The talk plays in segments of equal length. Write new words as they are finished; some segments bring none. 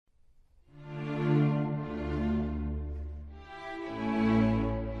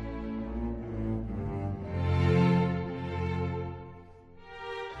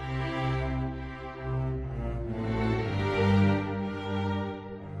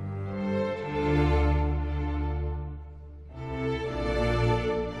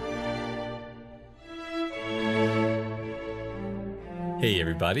Hey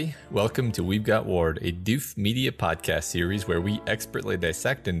everybody, welcome to We've Got Ward, a Doof Media podcast series where we expertly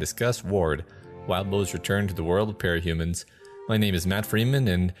dissect and discuss Ward, Wildbow's return to the world of parahumans. My name is Matt Freeman,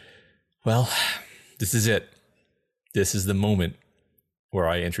 and, well, this is it. This is the moment where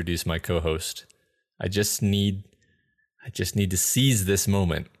I introduce my co-host. I just need to seize this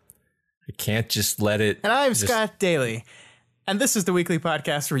moment. I can't just let it... And I'm Scott Daly. And this is the weekly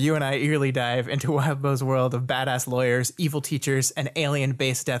podcast where you and I eagerly dive into Wildbow's world of badass lawyers, evil teachers, and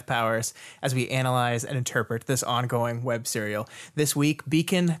alien-based death powers as we analyze and interpret this ongoing web serial. This week,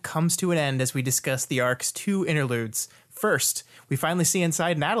 Beacon comes to an end as we discuss the arc's two interludes. First, we finally see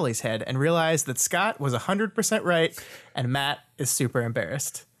inside Natalie's head and realize that Scott was 100% right and Matt is super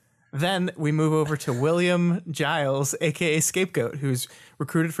embarrassed. Then we move over to William Giles, a.k.a. Scapegoat, who's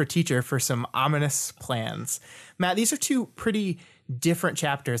recruited for teacher for some ominous plans. Matt, these are two pretty different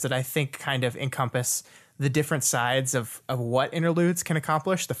chapters that I think kind of encompass the different sides of what interludes can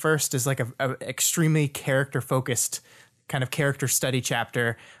accomplish. The first is like a extremely character-focused kind of character study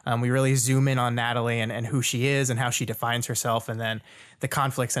chapter. We really zoom in on Natalie and who she is and how she defines herself, and then the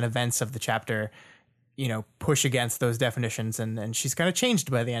conflicts and events of the chapter push against those definitions, and she's kind of changed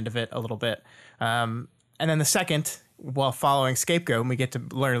by the end of it a little bit. And then the second, while following Scapegoat, and we get to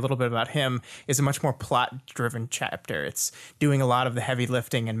learn a little bit about him, is a much more plot-driven chapter. It's doing a lot of the heavy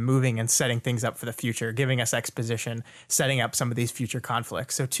lifting and moving and setting things up for the future, giving us exposition, setting up some of these future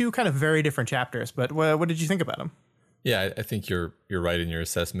conflicts. So two kind of very different chapters, but what did you think about them? Yeah, I think you're right in your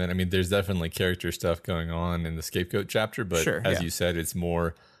assessment. I mean, there's definitely character stuff going on in the Scapegoat chapter, but sure, as you said, it's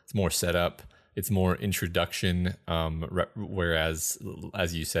more set up. It's more introduction, whereas,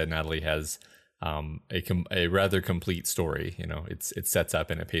 as you said, Natalie has a rather complete story. It sets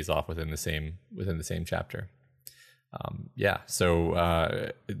up and it pays off within the same chapter.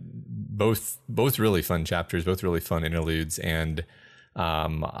 So both really fun chapters, both really fun interludes, and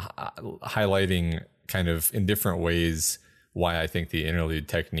highlighting kind of in different ways why I think the interlude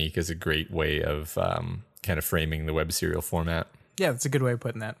technique is a great way of kind of framing the web serial format. Yeah, that's a good way of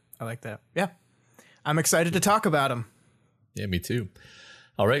putting that. I like that. Yeah. I'm excited to talk about them. Yeah, me too.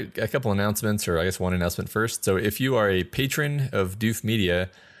 All right, a couple announcements, or I guess one announcement first. So if you are a patron of Doof Media,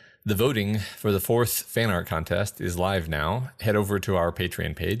 the voting for the 4th fan art contest is live now. Head over to our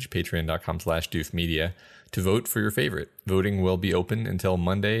Patreon page, patreon.com/doofmedia, to vote for your favorite. Voting will be open until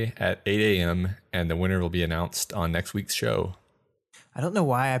Monday at 8 a.m., and the winner will be announced on next week's show. I don't know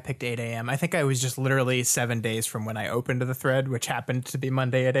why I picked 8 a.m. I think I was just literally 7 days from when I opened the thread, which happened to be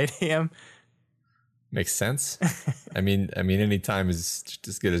Monday at 8 a.m. Makes sense. I mean, any time is just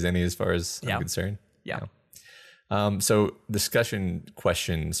as good as any, as far as I'm concerned. Yeah. So discussion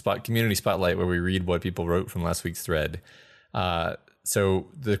question, community spotlight, where we read what people wrote from last week's thread. So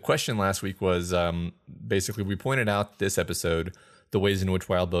the question last week was basically, we pointed out this episode the ways in which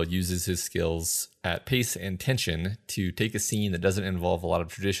Wildbow uses his skills at pace and tension to take a scene that doesn't involve a lot of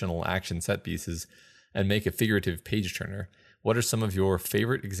traditional action set pieces and make a figurative page turner. What are some of your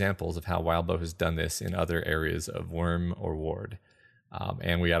favorite examples of how Wildbow has done this in other areas of Worm or Ward?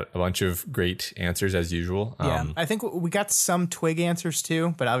 And we got a bunch of great answers as usual. I think we got some twig answers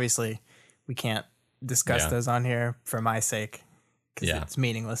too, but obviously we can't discuss those on here for my sake because it's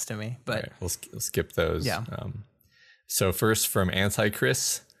meaningless to me. But right, we'll skip those. Yeah. So first from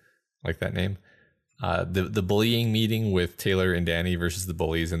Anti-Chris, like that name, the bullying meeting with Taylor and Danny versus the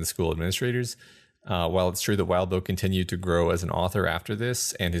bullies and the school administrators. While it's true that Wildbow continued to grow as an author after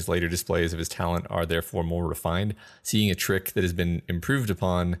this, and his later displays of his talent are therefore more refined, seeing a trick that has been improved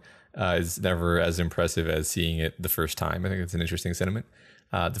upon is never as impressive as seeing it the first time. I think that's an interesting sentiment.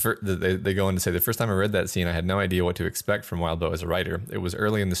 They go on to say, the first time I read that scene, I had no idea what to expect from Wildbow as a writer. It was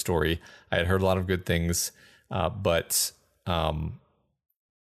early in the story. I had heard a lot of good things, but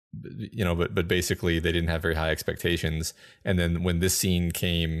basically they didn't have very high expectations. And then when this scene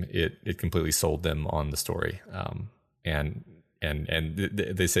came, it completely sold them on the story. And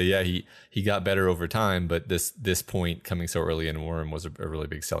they say, he got better over time, but this point coming so early in Worm was a really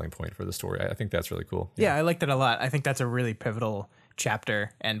big selling point for the story. I think that's really cool. Yeah, I liked it a lot. I think that's a really pivotal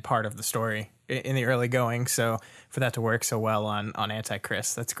chapter and part of the story in the early going. So for that to work so well on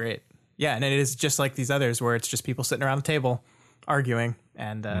Anti-Chris, that's great. Yeah, and it is just like these others where it's just people sitting around a table arguing,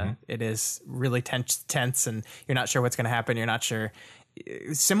 and it is really tense, and you're not sure what's going to happen. You're not sure.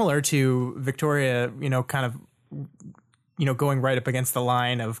 Similar to Victoria, kind of, going right up against the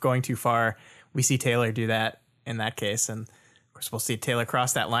line of going too far. We see Taylor do that in that case, and of course we'll see Taylor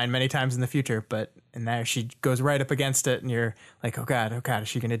cross that line many times in the future. But in there, she goes right up against it, and you're like, oh god, is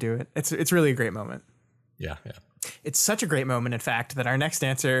she going to do it? It's really a great moment. Yeah. It's such a great moment, in fact, that our next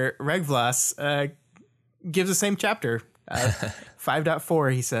answer, Regvlas, gives the same chapter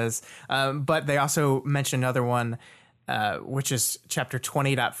 5.4, he says. But they also mention another one, which is chapter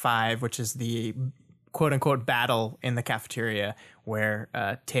 20.5, which is the quote unquote battle in the cafeteria where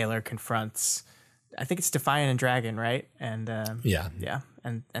Taylor confronts, I think it's Defiant and Dragon, right? And yeah,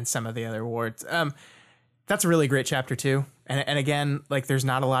 and some of the other wards. That's a really great chapter too. And again, like there's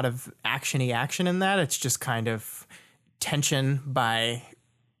not a lot of action-y action in that. It's just kind of tension by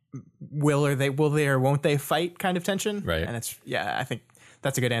will they or won't they fight kind of tension. Right. And I think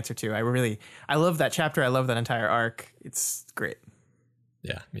that's a good answer too. I love that chapter. I love that entire arc. It's great.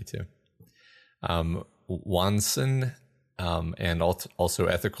 Yeah, me too. Wanson and also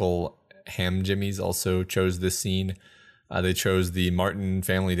Ethical Ham Jimmies also chose this scene. They chose the Martin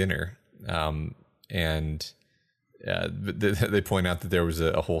family dinner. And they point out that there was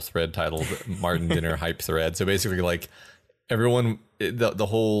a whole thread titled Martin Dinner Hype Thread. So basically, like, everyone, the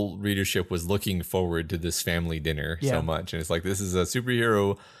whole readership was looking forward to this family dinner so much. And it's like, this is a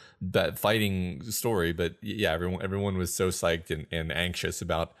superhero fighting story. But yeah, everyone was so psyched and anxious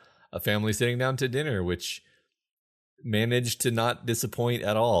about a family sitting down to dinner, which managed to not disappoint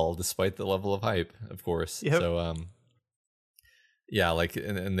at all, despite the level of hype, of course. Yep. So, yeah, like,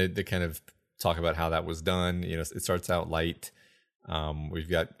 and they kind of talk about how that was done. You know, it starts out light. We've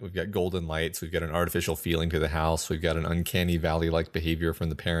got golden lights. We've got an artificial feeling to the house. We've got an uncanny valley-like behavior from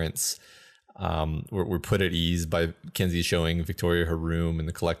the parents. We're put at ease by Kenzie showing Victoria her room and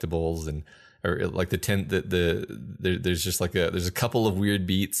the collectibles, and or like there's just like there's a couple of weird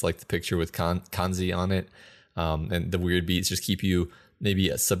beats, like the picture with Kanzi on it, and the weird beats just keep you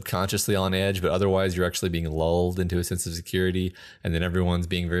maybe subconsciously on edge, but otherwise you're actually being lulled into a sense of security. And then everyone's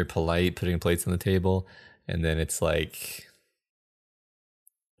being very polite, putting plates on the table. And then it's like,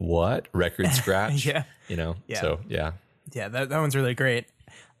 what? Record scratch? Yeah. You know? Yeah. So, yeah. Yeah, that one's really great.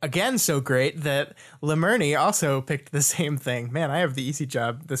 Again, so great that Lemurny also picked the same thing. Man, I have the easy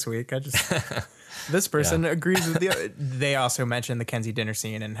job this week. This person agrees with the. They also mentioned the Kenzie dinner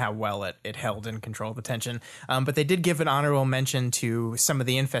scene and how well it held and controlled the tension. But they did give an honorable mention to some of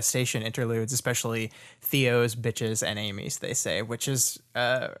the infestation interludes, especially Theo's, Bitch's, and Amy's, they say, which is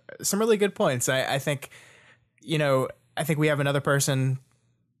some really good points. I think, I think we have another person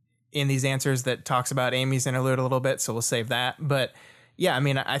in these answers that talks about Amy's interlude a little bit, so we'll save that. But yeah, I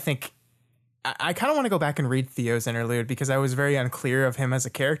mean, I think I kind of want to go back and read Theo's interlude because I was very unclear of him as a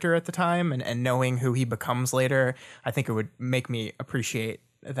character at the time, and knowing who he becomes later, I think it would make me appreciate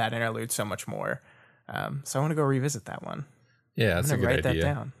that interlude so much more. So I want to go revisit that one. Yeah, that's a good write idea.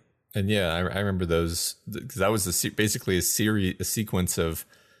 That down. And yeah, I remember those because that was basically a sequence of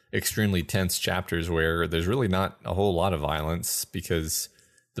extremely tense chapters where there's really not a whole lot of violence because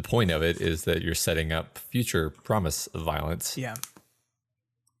the point of it is that you're setting up future promise of violence. Yeah.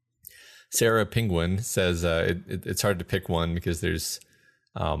 Sarah Penguin says it's hard to pick one because there's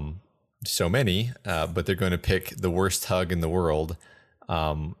so many, but they're going to pick the worst hug in the world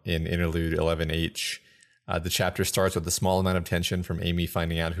in interlude 11H. The chapter starts with a small amount of tension from Amy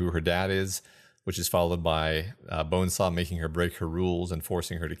finding out who her dad is, which is followed by Bonesaw making her break her rules and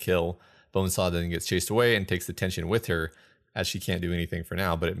forcing her to kill. Bonesaw then gets chased away and takes the tension with her, as she can't do anything for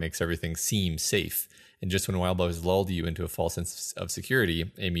now, but it makes everything seem safe. And just when Wildbow has lulled you into a false sense of security,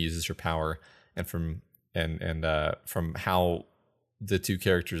 Amy uses her power, and from how the two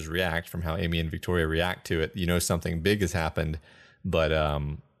characters react, from how Amy and Victoria react to it, something big has happened, but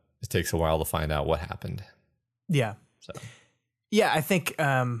it takes a while to find out what happened. Yeah. So, yeah, I think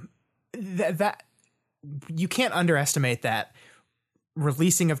that you can't underestimate that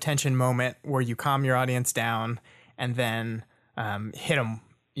releasing of tension moment where you calm your audience down and then hit them,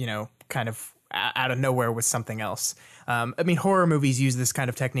 kind of out of nowhere with something else. I mean, horror movies use this kind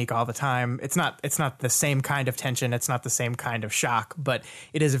of technique all the time. It's not the same kind of tension. It's not the same kind of shock, but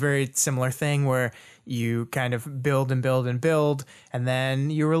it is a very similar thing where you kind of build and build and build, and then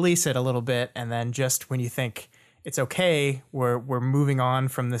you release it a little bit. And then just when you think it's okay, we're moving on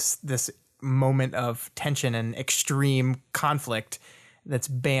from this moment of tension and extreme conflict, that's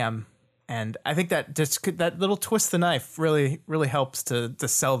bam. And I think that that little twist the knife really, really helps to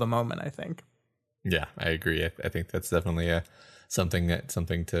sell the moment, I think. Yeah, I agree. I think that's definitely something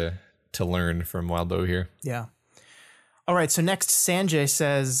to learn from Wildbow here. Yeah. All right. So next, Sanjay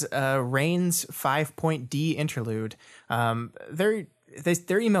says Rain's 5-point-D interlude. Their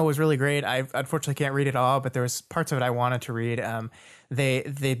email was really great. I unfortunately can't read it all, but there was parts of it I wanted to read.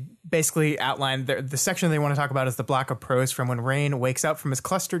 They basically outlined the section they want to talk about is the block of prose from when Rain wakes up from his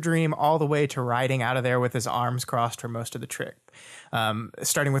cluster dream all the way to riding out of there with his arms crossed for most of the trip.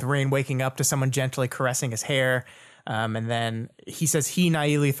 Starting with Rain waking up to someone gently caressing his hair, And then he says he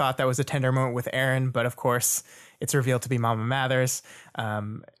naively thought that was a tender moment with Aaron, but of course it's revealed to be Mama Mathers,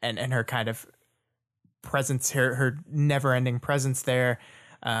 and her kind of presence, her never-ending presence there.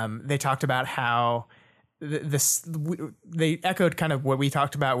 They talked about how they echoed kind of what we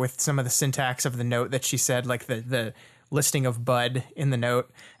talked about with some of the syntax of the note that she said, like the listing of Bud in the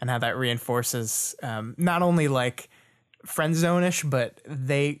note, and how that reinforces not only like friend zone-ish, but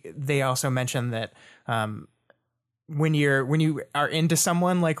they also mentioned that when you are into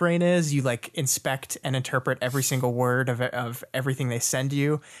someone like Rain is, you like inspect and interpret every single word of everything they send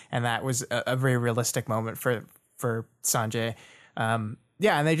you, and that was a very realistic moment for Sanjay.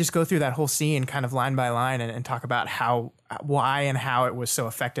 Yeah, and they just go through that whole scene kind of line by line and talk about why and how it was so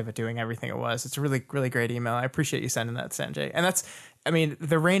effective at doing everything it was. It's a really, really great email. I appreciate you sending that, Sanjay. And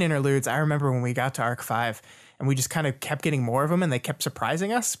the Rain interludes, I remember when we got to Arc 5 and we just kind of kept getting more of them, and they kept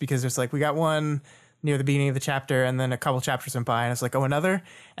surprising us because it's like we got one near the beginning of the chapter, and then a couple chapters went by and it's like, oh, another.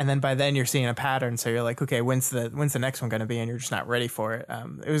 And then by then you're seeing a pattern. So you're like, okay, when's the next one going to be? And you're just not ready for it.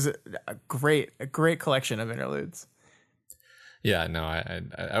 It was a great collection of interludes. Yeah, no,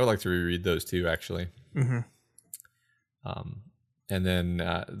 I would like to reread those too, actually. Mm-hmm. And then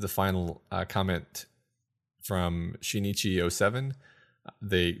the final comment from Shinichi07,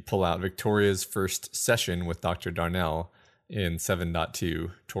 they pull out Victoria's first session with Dr. Darnell in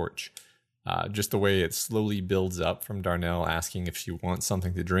 7.2 Torch. Just the way it slowly builds up from Darnell asking if she wants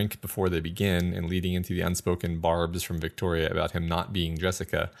something to drink before they begin, and leading into the unspoken barbs from Victoria about him not being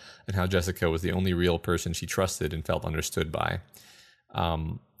Jessica, and how Jessica was the only real person she trusted and felt understood by.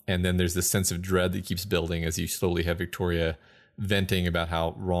 And then there's this sense of dread that keeps building as you slowly have Victoria venting about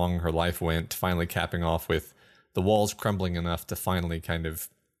how wrong her life went, finally capping off with the walls crumbling enough to finally kind of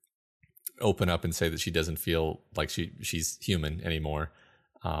open up and say that she doesn't feel like she's human anymore.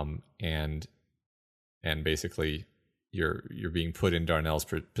 And basically you're being put in Darnell's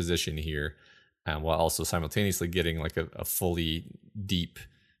position here, while also simultaneously getting like a fully deep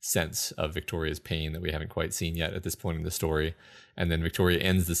sense of Victoria's pain that we haven't quite seen yet at this point in the story. And then Victoria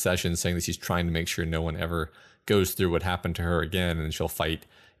ends the session saying that she's trying to make sure no one ever goes through what happened to her again, and she'll fight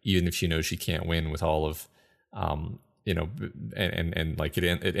even if she knows she can't win, with all of and like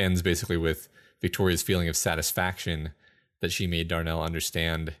it ends basically with Victoria's feeling of satisfaction that she made Darnell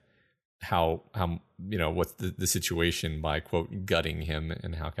understand how what's the situation by, quote, gutting him,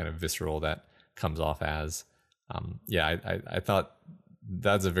 and how kind of visceral that comes off as. I thought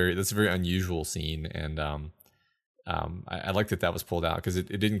that's a very unusual scene, and I like that was pulled out, because it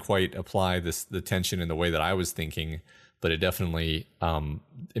didn't quite apply the tension in the way that I was thinking, but it definitely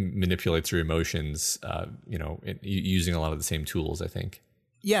manipulates your emotions, using a lot of the same tools, I think.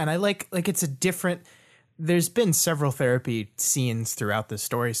 Yeah, and I like it's a different. There's been several therapy scenes throughout this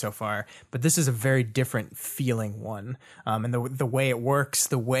story so far, but this is a very different feeling one. And the way it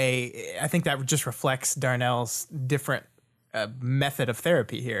works, I think that just reflects Darnell's different method of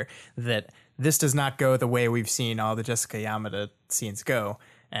therapy here, that this does not go the way we've seen all the Jessica Yamada scenes go.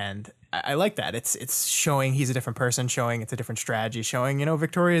 And I like that. It's showing he's a different person, showing it's a different strategy, showing,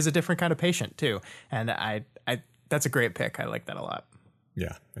 Victoria is a different kind of patient too. And I that's a great pick. I like that a lot.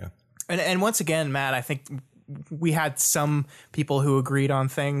 Yeah. Yeah. And once again, Matt, I think we had some people who agreed on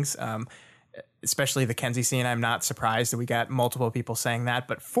things, especially the Kenzie scene. I'm not surprised that we got multiple people saying that,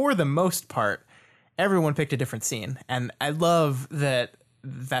 but for the most part, everyone picked a different scene. And I love that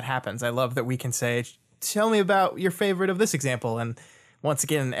happens. I love that we can say, tell me about your favorite of this example. And once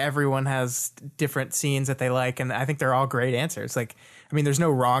again, everyone has different scenes that they like, and I think they're all great answers. There's no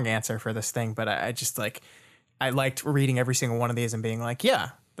wrong answer for this thing, but I just I liked reading every single one of these and being like, yeah,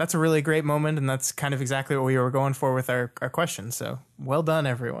 that's a really great moment, and that's kind of exactly what we were going for with our question. So well done,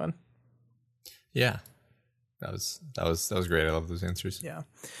 everyone. Yeah, that was great. I love those answers. Yeah.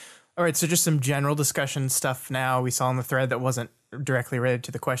 All right, so just some general discussion stuff now we saw in the thread that wasn't directly related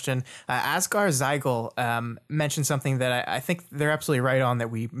to the question. Asgar Zeigel mentioned something that I think they're absolutely right on, that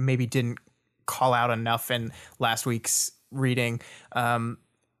we maybe didn't call out enough in last week's reading.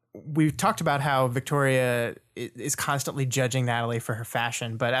 We talked about how Victoria is constantly judging Natalie for her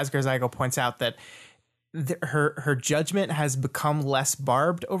fashion, but Asgar Zeigel points out that her judgment has become less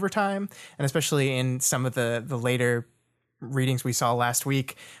barbed over time, and especially in some of the later readings we saw last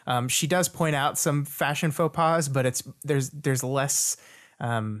week. She does point out some fashion faux pas, but there's less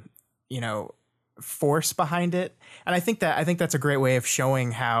force behind it. And I think that's a great way of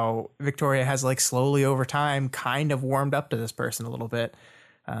showing how Victoria has slowly over time kind of warmed up to this person a little bit,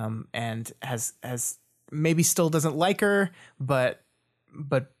 and has maybe still doesn't like her, but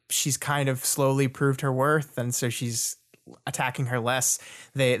she's kind of slowly proved her worth, and so she's attacking her less.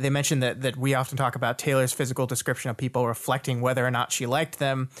 They mentioned that we often talk about Taylor's physical description of people reflecting whether or not she liked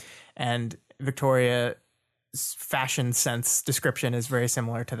them, and Victoria's fashion sense description is very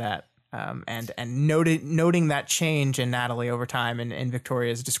similar to that. And noting that change in Natalie over time and in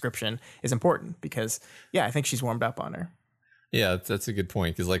Victoria's description is important because, yeah, I think she's warmed up on her. Yeah, that's a good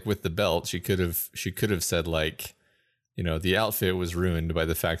point. Because like with the belt, she could have said like, you know, the outfit was ruined by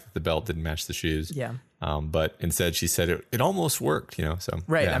the fact that the belt didn't match the shoes. Yeah. But instead she said it almost worked, you know. So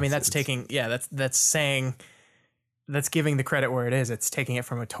right. Yeah, I mean, that's saying, that's giving the credit where it is. It's taking it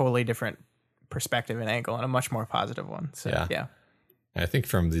from a totally different perspective and angle and a much more positive one. So yeah. I think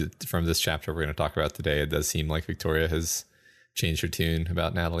from this chapter we're going to talk about today, it does seem like Victoria has changed her tune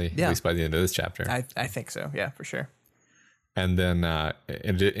about Natalie, at least by the end of this chapter. I think so. Yeah, for sure. And then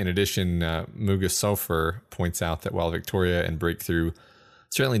in addition, Muga Sofer points out that while Victoria and Breakthrough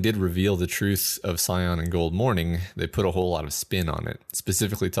certainly did reveal the truth of Scion and Gold Morning, they put a whole lot of spin on it,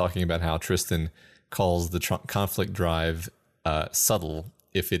 specifically talking about how Tristan calls the conflict drive subtle,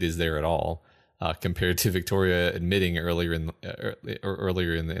 if it is there at all. Compared to Victoria admitting earlier in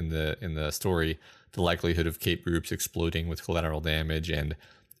the story the likelihood of cape groups exploding with collateral damage and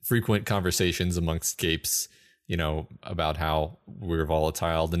frequent conversations amongst capes, you know, about how we're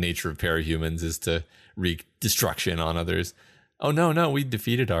volatile. The nature of parahumans is to wreak destruction on others. Oh no, we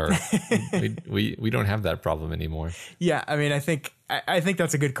defeated our we don't have that problem anymore. Yeah, I mean, I think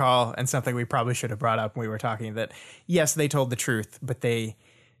that's a good call and something we probably should have brought up when we were talking. That yes, they told the truth, but they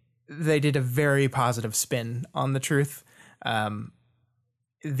did a very positive spin on the truth.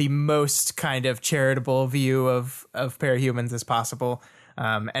 The most kind of charitable view of parahumans as possible.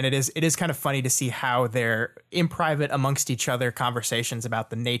 And it is kind of funny to see how they're in private amongst each other conversations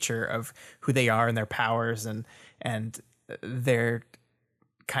about the nature of who they are and their powers and their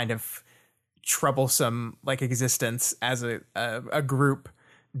kind of troublesome like existence as a group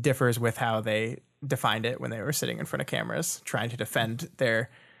differs with how they defined it when they were sitting in front of cameras trying to defend their,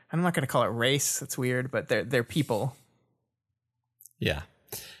 I'm not going to call it race. That's weird, but they're people. Yeah,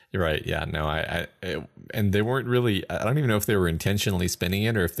 you're right. Yeah, no, and they weren't really, I don't even know if they were intentionally spinning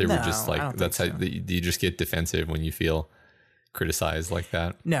it or if they were just like, that's how you just get defensive when you feel criticized like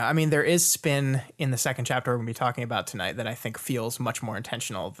that. No, I mean, there is spin in the second chapter we're going to be talking about tonight that I think feels much more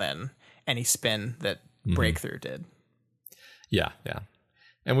intentional than any spin that Breakthrough did. Yeah.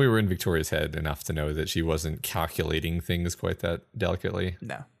 And we were in Victoria's head enough to know that she wasn't calculating things quite that delicately.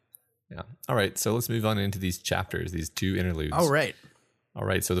 No. Yeah. All right. So let's move on into these chapters, these two interludes. All right.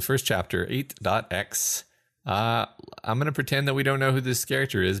 So the first chapter, 8.x. I'm going to pretend that we don't know who this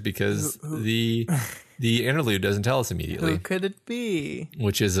character is because the interlude doesn't tell us immediately. Who could it be?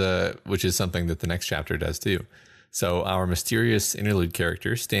 Which is something that the next chapter does too. So our mysterious interlude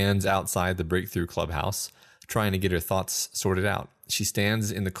character stands outside the Breakthrough clubhouse, trying to get her thoughts sorted out. She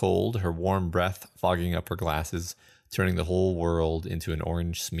stands in the cold, her warm breath fogging up her glasses, turning the whole world into an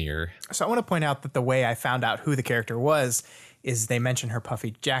orange smear. So I want to point out that the way I found out who the character was is they mention her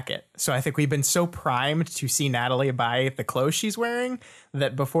puffy jacket. So I think we've been so primed to see Natalie by the clothes she's wearing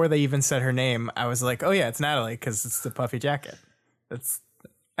that before they even said her name, I was like, oh yeah, it's Natalie because it's the puffy jacket.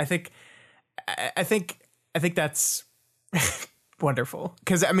 I think that's wonderful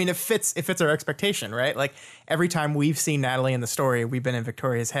because I mean it fits our expectation, right? Like every time we've seen Natalie in the story, we've been in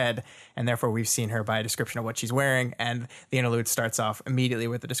Victoria's head, and therefore we've seen her by a description of what she's wearing. And the interlude starts off immediately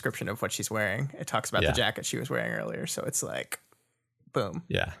with a description of what she's wearing. It talks about the jacket she was wearing earlier, so it's like, boom.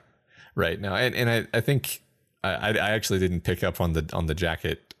 Yeah, right. Now, and I think I actually didn't pick up on the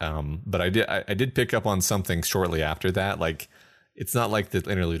jacket, but I did pick up on something shortly after that. Like, it's not like the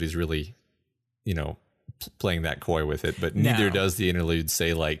interlude is really, you know, playing that coy with it, but neither does the interlude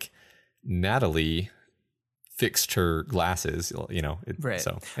say like Natalie fixed her glasses, you know. Right.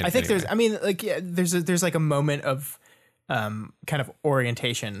 So I think there's like a moment of kind of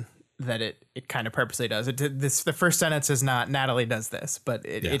orientation that it kind of purposely does. The first sentence is not Natalie does this, but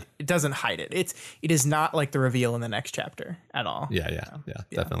it doesn't hide it. It is not like the reveal in the next chapter at all. Yeah,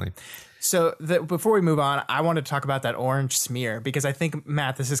 definitely. So before we move on, I want to talk about that orange smear because I think,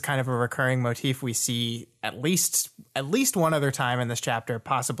 Matt, this is kind of a recurring motif we see at least one other time in this chapter,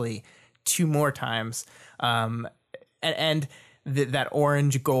 possibly two more times. And that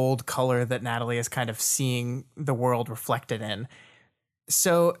orange gold color that Natalie is kind of seeing the world reflected in.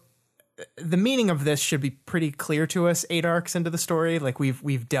 So the meaning of this should be pretty clear to us 8 arcs into the story. Like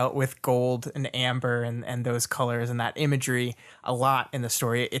we've dealt with gold and amber and those colors and that imagery a lot in the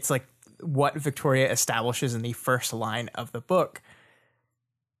story. It's like what Victoria establishes in the first line of the book.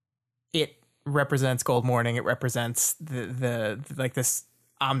 It represents Gold Morning. It represents the like this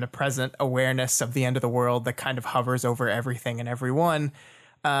omnipresent awareness of the end of the world that kind of hovers over everything and everyone.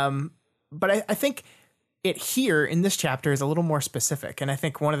 But I think it here in this chapter is a little more specific. And I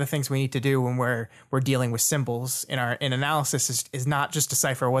think one of the things we need to do when we're dealing with symbols in analysis is not just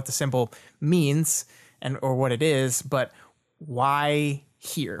decipher what the symbol means or what it is, but why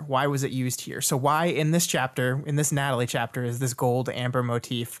here? Why was it used here? So why in this chapter, in this Natalie chapter, is this gold amber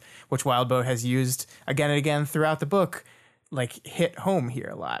motif, which Wildbow has used again and again throughout the book, like hit home here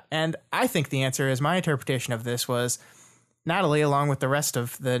a lot? And I think the answer is, my interpretation of this was, Natalie, along with the rest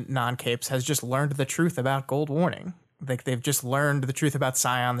of the non-capes, has just learned the truth about Gold Warning. Like, they've just learned the truth about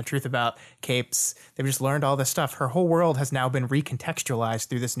Scion, the truth about capes. They've just learned all this stuff. Her whole world has now been recontextualized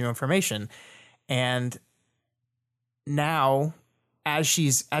through this new information. And now, as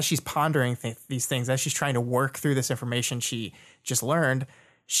she's pondering these things, as she's trying to work through this information she just learned,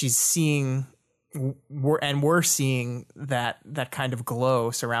 she's seeing, we're seeing that kind of glow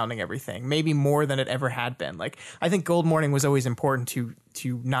surrounding everything, maybe more than it ever had been. Like, I think Gold Morning was always important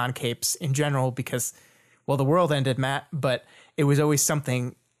to non-capes in general because, well, the world ended, Matt, but it was always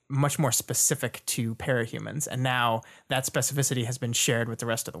something much more specific to parahumans. And now that specificity has been shared with the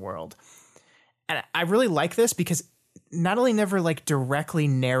rest of the world. And I really like this because Natalie never like directly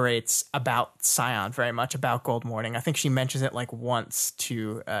narrates about Scion very much, about Gold Morning. I think she mentions it like once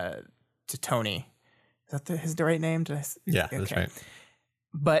to Tony. Is that his right name? Yeah, okay. That's right.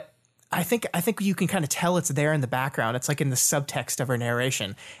 But I think you can kind of tell it's there in the background. It's like in the subtext of her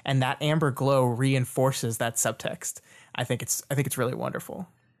narration, and that amber glow reinforces that subtext. I think it's really wonderful.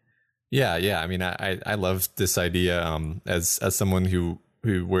 Yeah. I mean, I love this idea. As someone who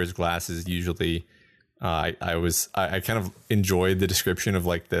wears glasses usually. I kind of enjoyed the description of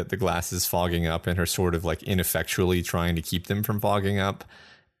like the glasses fogging up and her sort of like ineffectually trying to keep them from fogging up,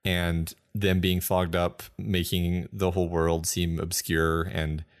 and them being fogged up, making the whole world seem obscure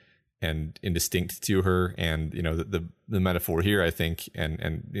and indistinct to her. And, you know, the metaphor here, I think,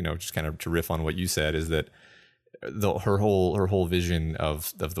 and, you know, just kind of to riff on what you said, is that her whole vision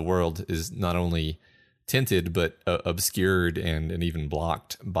of the world is not only tinted, but obscured and even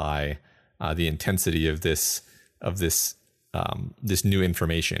blocked by the intensity of this new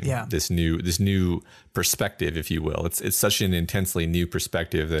information, this new perspective, if you will. It's such an intensely new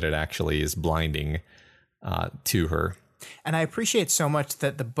perspective that it actually is blinding to her. And I appreciate so much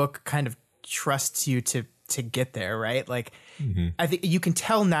that the book kind of trusts you to get there, right? Like, I think you can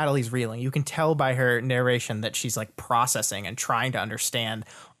tell Natalie's reeling. You can tell by her narration that she's like processing and trying to understand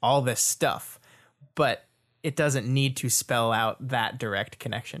all this stuff, but it doesn't need to spell out that direct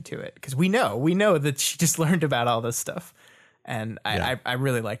connection to it, because we know that she just learned about all this stuff, and I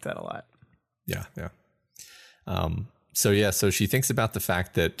really liked that a lot. Yeah. So she thinks about the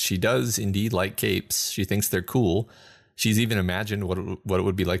fact that she does indeed like capes. She thinks they're cool. She's even imagined what it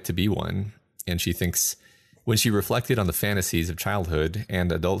would be like to be one, and she thinks, when she reflected on the fantasies of childhood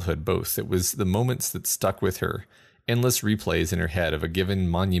and adulthood both, it was the moments that stuck with her, endless replays in her head of a given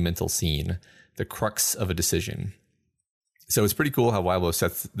monumental scene, the crux of a decision. So it's pretty cool how Wildbow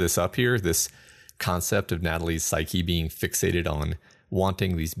sets this up here, this concept of Natalie's psyche being fixated on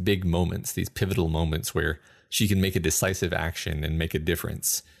wanting these big moments, these pivotal moments where she can make a decisive action and make a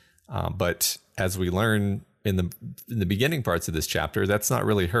difference. But as we learn in the beginning parts of this chapter, that's not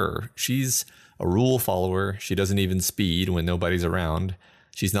really her. She's a rule follower. She doesn't even speed when nobody's around.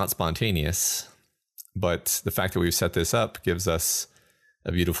 She's not spontaneous. But the fact that we've set this up gives us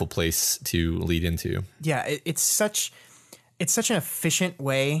a beautiful place to lead into. Yeah, it's such an efficient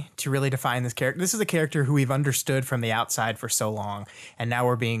way to really define this character. This is a character who we've understood from the outside for so long, and now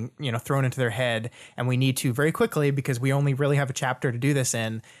we're being, thrown into their head, and we need to very quickly, because we only really have a chapter to do this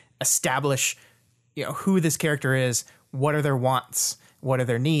in, establish, who this character is, what are their wants, what are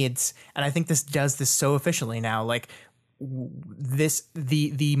their needs, and I think this does this so efficiently now. Like,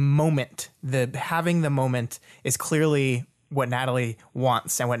 the moment, having the moment is clearly what Natalie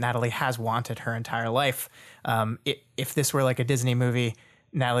wants and what Natalie has wanted her entire life. If this were like a Disney movie,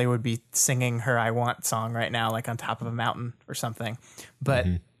 Natalie would be singing her "I Want" song right now, like on top of a mountain or something. But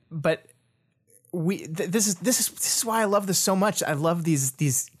this is why I love this so much. I love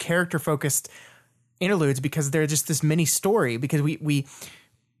these character focused interludes, because they're just this mini story. Because we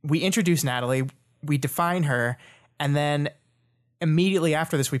introduce Natalie, we define her, and then immediately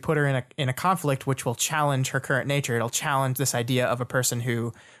after this, we put her in a conflict which will challenge her current nature. It'll challenge this idea of a person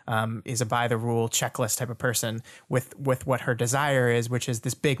who is a by the rule checklist type of person with what her desire is, which is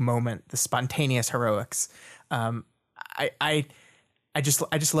this big moment, the spontaneous heroics. I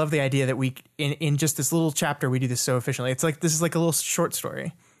just love the idea that we in just this little chapter we do this so efficiently. It's like this is like a little short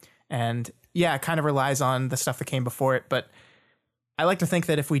story, and yeah, it kind of relies on the stuff that came before it, but I like to think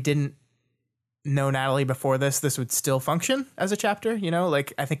that if we didn't know Natalie before this would still function as a chapter. You know,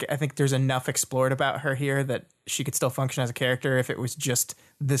 like I think there's enough explored about her here that she could still function as a character if it was just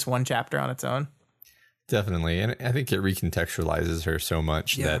this one chapter on its own. Definitely. And I think it recontextualizes her so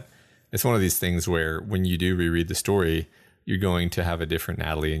much that it's one of these things where when you do reread the story, you're going to have a different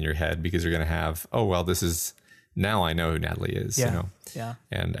Natalie in your head because you're going to have, oh, well, this is now I know who Natalie is, you know? Yeah.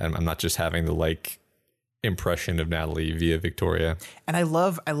 And I'm not just having the like impression of Natalie via Victoria. And I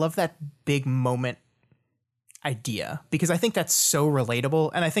love that big moment idea because I think that's so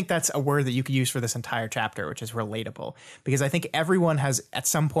relatable. And I think that's a word that you could use for this entire chapter, which is relatable, because I think everyone has at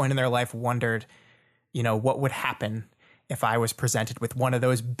some point in their life wondered, you know, what would happen if I was presented with one of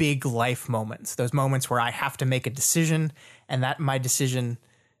those big life moments, those moments where I have to make a decision and that my decision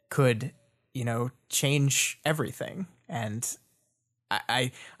could, you know, change everything. And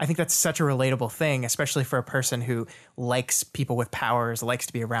I think that's such a relatable thing, especially for a person who likes people with powers, likes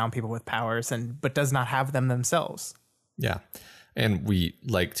to be around people with powers, but does not have them themselves. Yeah. And we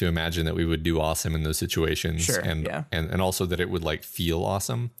like to imagine that we would do awesome in those situations. Sure, and also that it would like feel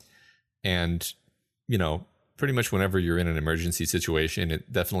awesome. And, you know, pretty much whenever you're in an emergency situation,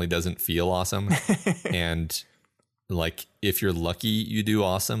 it definitely doesn't feel awesome. And like if you're lucky, you do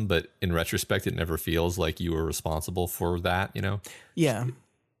awesome, but in retrospect, it never feels like you were responsible for that, you know? Yeah.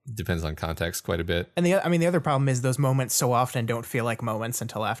 It depends on context quite a bit. And the other problem is those moments so often don't feel like moments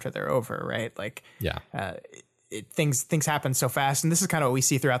until after they're over, right? Like, things happen so fast. And this is kind of what we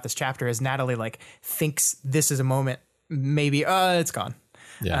see throughout this chapter is Natalie like thinks this is a moment, maybe, it's gone.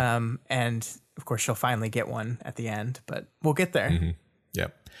 Yeah. And of course she'll finally get one at the end, but we'll get there. Mm-hmm.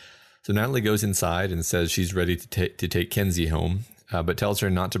 Yep. So Natalie goes inside and says she's ready to take Kenzie home, but tells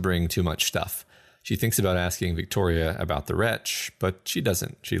her not to bring too much stuff. She thinks about asking Victoria about the wretch, but she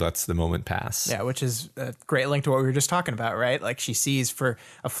doesn't. She lets the moment pass. Yeah, which is a great link to what we were just talking about, right? Like she sees for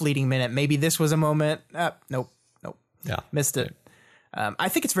a fleeting minute, maybe this was a moment. Nope. Yeah. Missed it. I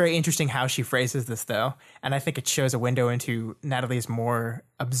think it's very interesting how she phrases this, though. And I think it shows a window into Natalie's more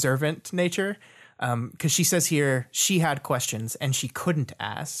observant nature. Because she says here she had questions and she couldn't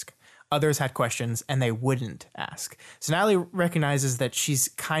ask. Others had questions and they wouldn't ask. So Natalie recognizes that she's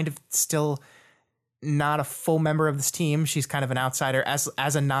kind of still not a full member of this team. She's kind of an outsider. As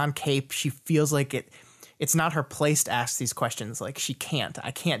a non-cape, she feels like it's not her place to ask these questions. Like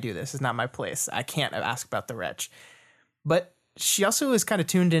I can't do this. It's not my place. I can't ask about the wretch. But she also is kind of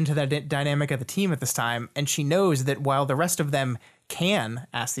tuned into that dynamic of the team at this time. And she knows that while the rest of them can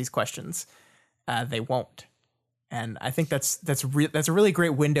ask these questions, they won't. And I think that's a really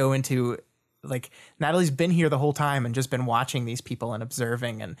great window into, like, Natalie's been here the whole time and just been watching these people and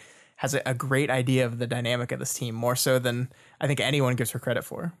observing and has a great idea of the dynamic of this team, more so than I think anyone gives her credit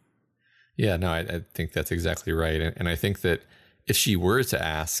for. Yeah, no, I think that's exactly right. And I think that if she were to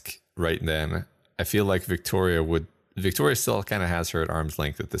ask right then, I feel like Victoria still kind of has her at arm's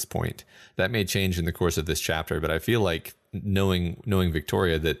length at this point. That may change in the course of this chapter, but I feel like knowing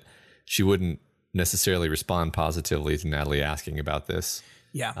Victoria that she wouldn't necessarily respond positively to Natalie asking about this.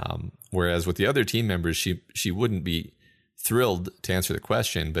 Yeah. Whereas with the other team members, she wouldn't be thrilled to answer the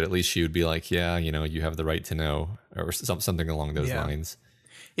question, but at least she would be like, yeah, you know, you have the right to know, or something along those lines.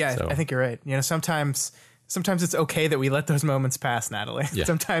 Yeah, so. I think you're right. You know, sometimes it's okay that we let those moments pass, Natalie. Yeah.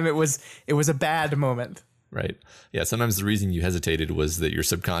 Sometimes it was a bad moment. Right. Yeah. Sometimes the reason you hesitated was that your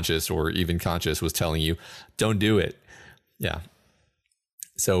subconscious or even conscious was telling you, don't do it. Yeah.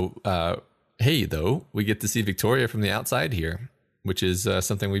 So, hey, though, we get to see Victoria from the outside here, which is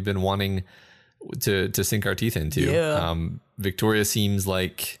something we've been wanting to sink our teeth into. Yeah. Victoria seems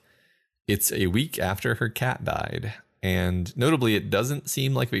like it's a week after her cat died. And notably, it doesn't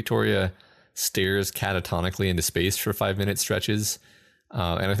seem like Victoria stares catatonically into space for 5-minute stretches.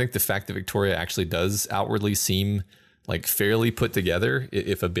 And I think the fact that Victoria actually does outwardly seem like fairly put together,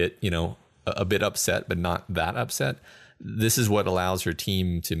 if a bit, you know, a bit upset, but not that upset, this is what allows her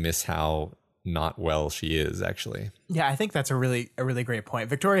team to miss how not well she is, actually. Yeah, I think that's a really great point.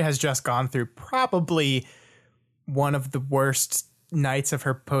 Victoria has just gone through probably one of the worst nights of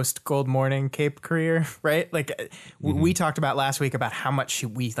her post Gold Morning Cape career, right? Like we talked about last week about how much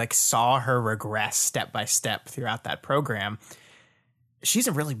we like saw her regress step by step throughout that program. She's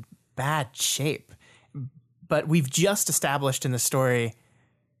in really bad shape, but we've just established in the story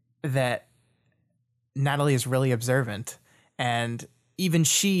that Natalie is really observant, and even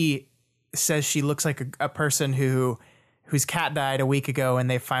she says she looks like a person whose cat died a week ago and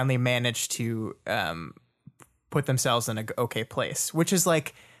they finally managed to put themselves in a okay place, which is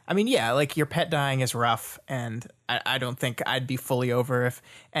like, I mean, yeah, like your pet dying is rough, and I don't think I'd be fully over if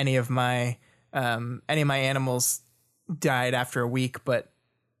any of my animals died after a week, but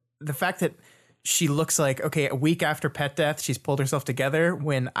the fact that she looks like, okay, a week after pet death, she's pulled herself together,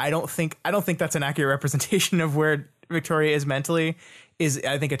 when I don't think that's an accurate representation of where Victoria is mentally, is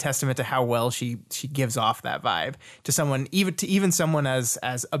I think a testament to how well she gives off that vibe to someone, even someone as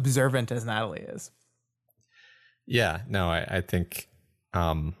observant as Natalie is. Yeah, no, I think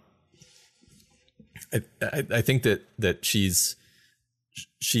I think that she's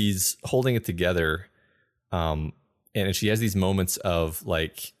holding it together, and she has these moments of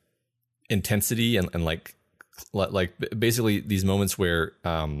like intensity and like basically these moments where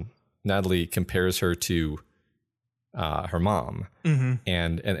Natalie compares her to her mom,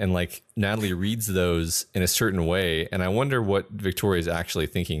 and like Natalie reads those in a certain way, and I wonder what Victoria is actually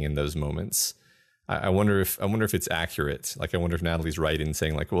thinking in those moments. I wonder if it's accurate. Like, I wonder if Natalie's right in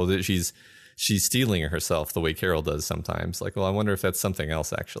saying like, well, she's stealing herself the way Carol does sometimes. Like, well, I wonder if that's something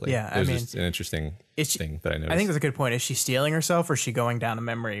else actually. Yeah, it was just an interesting thing that I noticed. I think that's a good point. Is she stealing herself, or is she going down a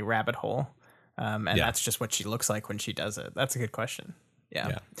memory rabbit hole? That's just what she looks like when she does it. That's a good question.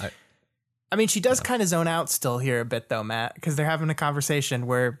 Yeah. I mean, she does kind of zone out still here a bit though, Matt, because they're having a conversation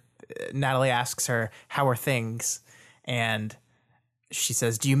where Natalie asks her, "How are things?" And she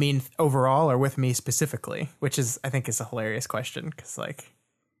says, "Do you mean overall or with me specifically?" Which is, I think, is a hilarious question, because like,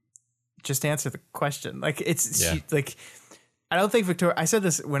 just answer the question. Like, she, like, I don't think Victoria, I said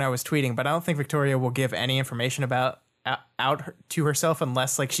this when I was tweeting, but I don't think Victoria will give any information about out to herself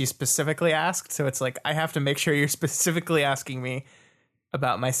unless like she's specifically asked. So it's like, I have to make sure you're specifically asking me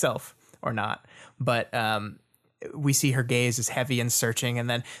about myself or not. But we see her gaze is heavy and searching. And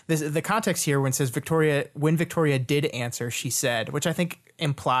then the context here, when it says when Victoria did answer, she said, which I think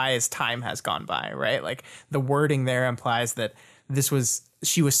implies time has gone by, right? Like, the wording there implies that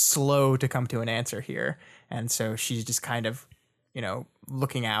she was slow to come to an answer here. And so she's just kind of,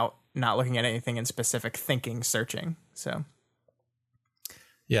 looking out, not looking at anything in specific, thinking, searching. So.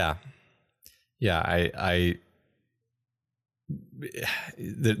 Yeah.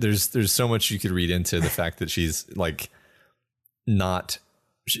 There's so much you could read into the fact that she's like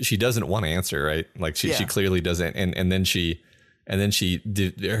she doesn't want to answer, right? Like she clearly doesn't, and then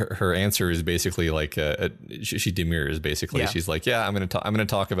her answer is basically like she demurs basically. She's like, I'm gonna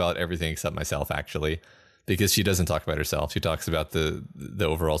talk about everything except myself, actually, because she doesn't talk about herself. She talks about the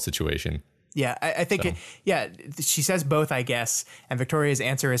overall situation. Yeah, I think, she says both, I guess. And Victoria's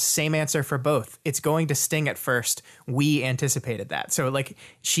answer is same answer for both. It's going to sting at first. We anticipated that. So like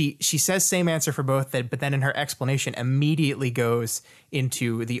she says same answer for both, but then in her explanation immediately goes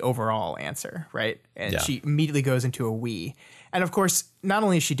into the overall answer, right? And she immediately goes into a we. And of course, not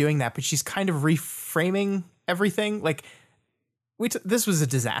only is she doing that, but she's kind of reframing everything. Like, this was a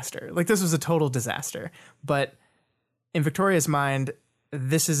disaster. Like, this was a total disaster. But in Victoria's mind,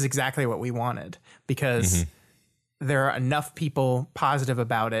 this is exactly what we wanted, because there are enough people positive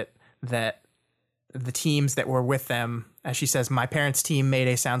about it that the teams that were with them, as she says, my parents' team,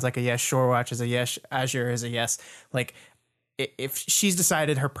 Mayday sounds like a yes, Shorewatch is a yes, Azure is a yes. Like, if she's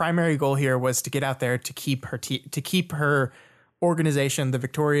decided her primary goal here was to get out there to keep her organization, the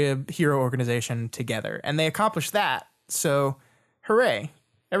Victoria Hero organization, together, and they accomplished that. So, hooray!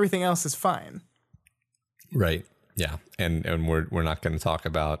 Everything else is fine. Right. Yeah, and we're not going to talk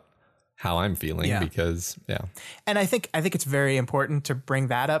about how I'm feeling because And I think it's very important to bring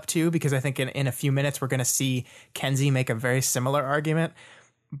that up too, because I think in a few minutes we're going to see Kenzie make a very similar argument,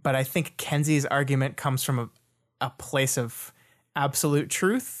 but I think Kenzie's argument comes from a place of absolute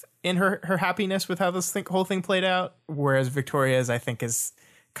truth in her happiness with how this whole thing played out, whereas Victoria's, I think, is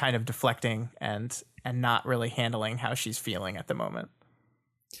kind of deflecting and not really handling how she's feeling at the moment.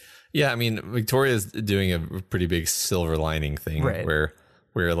 Yeah, I mean, Victoria's doing a pretty big silver lining thing, right,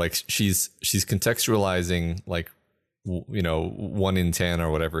 where like she's contextualizing, like, 1 in 10 or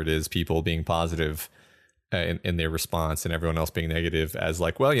whatever it is, people being positive in their response and everyone else being negative as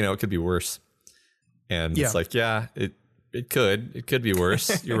like, well, it could be worse. And it's like, it could be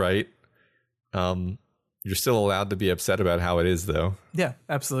worse. You're right. You're still allowed to be upset about how it is, though. Yeah,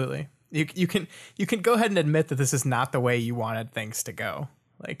 absolutely. You can go ahead and admit that this is not the way you wanted things to go.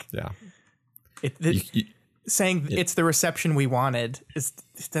 Like, saying it's the reception we wanted is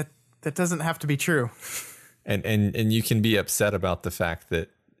that doesn't have to be true. And you can be upset about the fact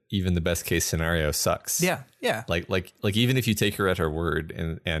that even the best case scenario sucks. Yeah. Yeah. Like even if you take her at her word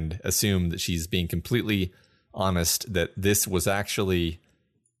and assume that she's being completely honest, that this was actually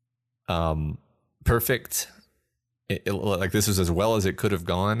perfect, like this was as well as it could have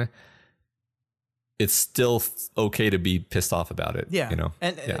gone. it's still okay to be pissed off about it. Yeah. You know,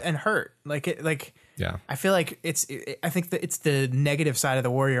 And hurt. yeah. I feel like I think that it's the negative side of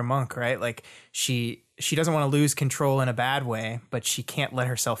the warrior monk, right? Like she doesn't want to lose control in a bad way, but she can't let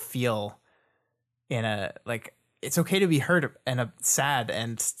herself feel in a, like, it's okay to be hurt and sad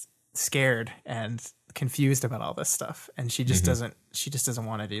and scared and confused about all this stuff. And she just doesn't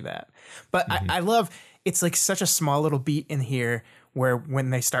want to do that. But I love, it's like such a small little beat in here where when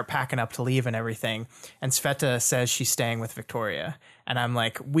they start packing up to leave and everything, and Sveta says she's staying with Victoria. And I'm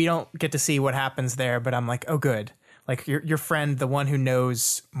like, we don't get to see what happens there, but I'm like, oh, good. Like your friend, the one who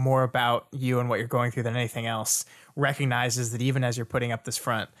knows more about you and what you're going through than anything else, recognizes that even as you're putting up this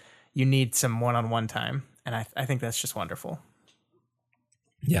front, you need some one-on-one time. And I think that's just wonderful.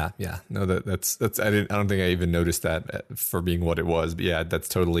 Yeah. No, that's I don't think I even noticed that for being what it was. But yeah, that's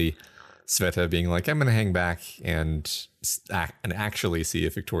totally Sveta being like, I'm going to hang back and actually see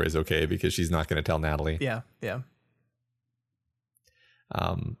if Victoria's okay, because she's not going to tell Natalie. Yeah.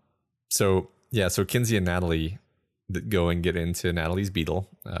 So Kinsey and Natalie go and get into Natalie's beetle.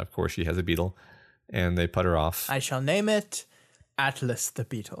 Of course, she has a beetle, and they put her off. I shall name it Atlas the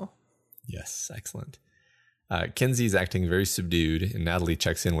Beetle. Yes, excellent. Kinsey's acting very subdued, and Natalie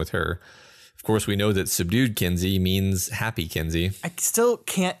checks in with her. Of course, we know that subdued Kinsey means happy Kinsey. I still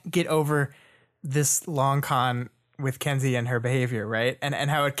can't get over this long con with Kinsey and her behavior, right? And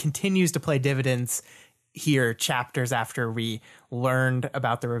how it continues to play dividends here chapters after we learned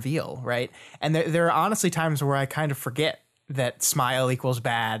about the reveal, right? And there are honestly times where I kind of forget that smile equals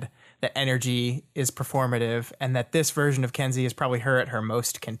bad, that energy is performative, and that this version of Kinsey is probably her at her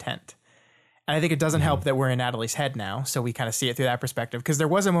most content. And I think it doesn't help that we're in Natalie's head now, so we kind of see it through that perspective. Because there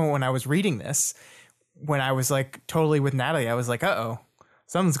was a moment when I was reading this, when I was like totally with Natalie, I was like, uh-oh,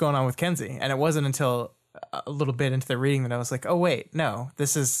 something's going on with Kinsey. And it wasn't until a little bit into the reading that I was like, oh, wait, no,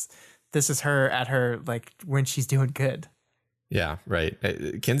 this is her at her, like, when she's doing good. Yeah, right.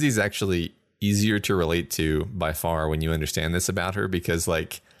 Kinsey's actually easier to relate to by far when you understand this about her, because,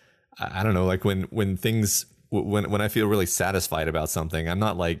 like, I don't know, like when I feel really satisfied about something, I'm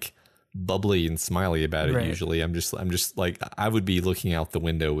not like bubbly and smiley about it. Right. Usually I'm just like, I would be looking out the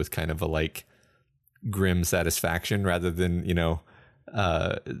window with kind of a like grim satisfaction rather than,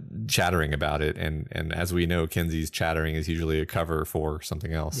 chattering about it. And as we know, Kinsey's chattering is usually a cover for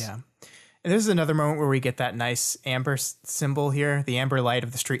something else. Yeah. And this is another moment where we get that nice amber symbol here. The amber light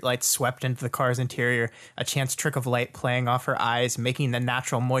of the streetlights swept into the car's interior, a chance trick of light playing off her eyes, making the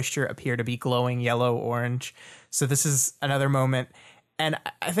natural moisture appear to be glowing yellow-orange. So this is another moment. And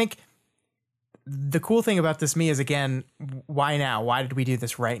I think the cool thing about this, me, is, again, why now? Why did we do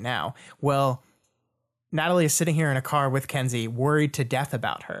this right now? Well, Natalie is sitting here in a car with Kinsey, worried to death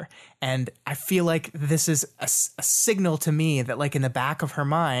about her. And I feel like this is a signal to me that, like, in the back of her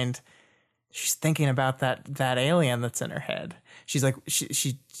mind, she's thinking about that alien that's in her head. She's like, she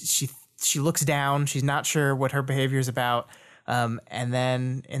looks down. She's not sure what her behavior is about. And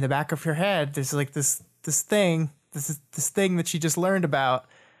then in the back of her head, there's like this thing that she just learned about.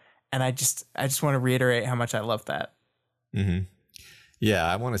 And I just want to reiterate how much I love that. Mm-hmm.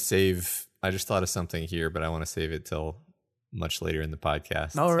 Yeah, I just thought of something here, but I want to save it till much later in the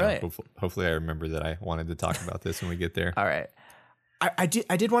podcast. All right. Hopefully I remember that I wanted to talk about this when we get there. All right. I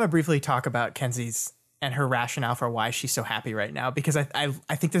did want to briefly talk about Kinsey's and her rationale for why she's so happy right now, because I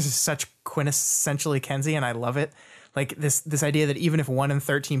think this is such quintessentially Kinsey, and I love it. Like this idea that even if 1 in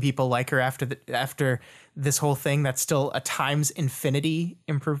 13 people like her after this whole thing, that's still a times infinity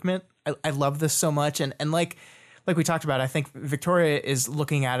improvement. I love this so much, and like we talked about, I think Victoria is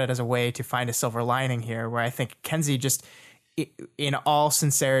looking at it as a way to find a silver lining here, where I think Kinsey just, in all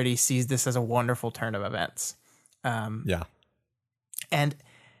sincerity, sees this as a wonderful turn of events. Yeah. And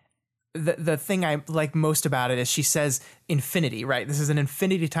the thing I like most about it is she says infinity, right? This is an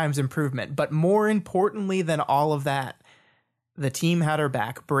infinity times improvement. But more importantly than all of that, the team had her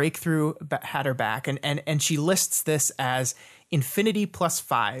back. Breakthrough had her back. And she lists this as infinity plus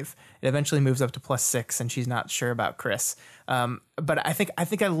 5. It eventually moves up to plus 6, and she's not sure about Chris. But I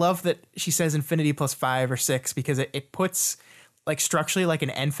think I love that she says infinity plus 5 or 6, because it puts, like, structurally, like, an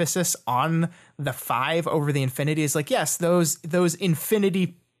emphasis on the 5 over the infinity. Is like, yes, those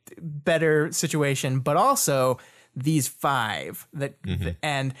infinity better situation, but also these 5 that,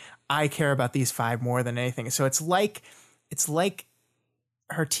 and I care about these 5 more than anything. So it's like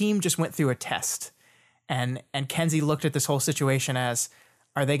her team just went through a test, and Kinsey looked at this whole situation as,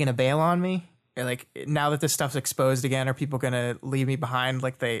 are they going to bail on me? Like, now that this stuff's exposed again, are people going to leave me behind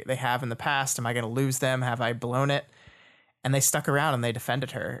like they have in the past? Am I going to lose them? Have I blown it? And they stuck around and they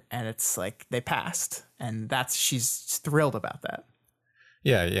defended her, and it's like they passed, and she's thrilled about that.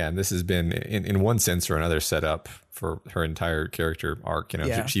 Yeah, yeah. And this has been, in one sense or another, set up for her entire character arc. You know,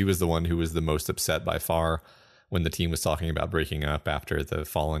 Yeah. she was the one who was the most upset by far when the team was talking about breaking up after the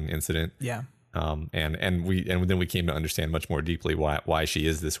Fallen incident. Yeah. And then we came to understand much more deeply why she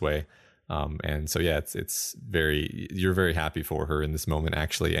is this way. And so yeah, it's very, you're very happy for her in this moment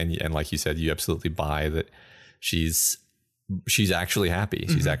actually, and like you said, you absolutely buy that she's actually happy.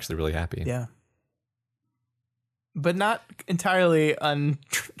 She's actually really happy. Yeah. But not entirely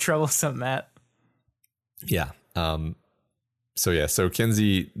untroublesome, Matt. Yeah. So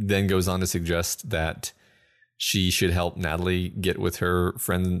Kinsey then goes on to suggest that she should help Natalie get with her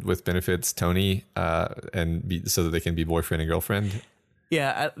friend with benefits, Tony, so that they can be boyfriend and girlfriend.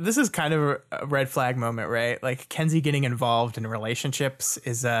 Yeah, this is kind of a red flag moment, right? Like Kenzie getting involved in relationships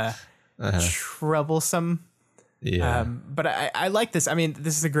is troublesome. Yeah. But I like this. I mean,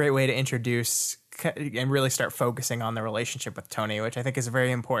 this is a great way to introduce and really start focusing on the relationship with Tony, which I think is a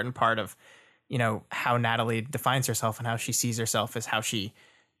very important part of, you know, how Natalie defines herself and how she sees herself as how she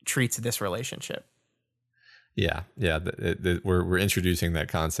treats this relationship. Yeah. We're introducing that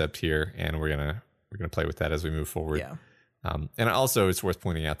concept here, and we're gonna play with that as we move forward. Yeah. And also, it's worth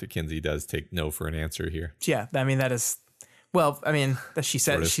pointing out that Kinsey does take no for an answer here. Yeah, I mean that is, well, I mean that she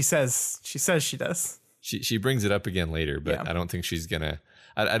says Sort of. she says she does. She brings it up again later, but Yeah. I don't think she's gonna.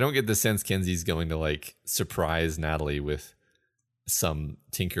 I don't get the sense Kinsey's going to like surprise Natalie with some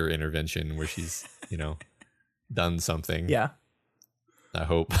tinker intervention where she's done something. Yeah. I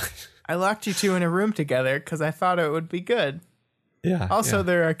hope. I locked you two in a room together because I thought it would be good. Yeah. Also, yeah.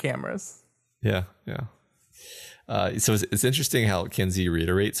 there are cameras. Yeah. So it's interesting how Kinsey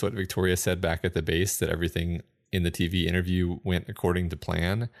reiterates what Victoria said back at the base, that everything in the TV interview went according to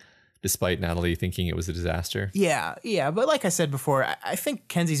plan, despite Natalie thinking it was a disaster. Yeah. But like I said before, I think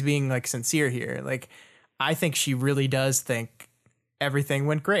Kenzie's being like sincere here. Like, I think she really does think everything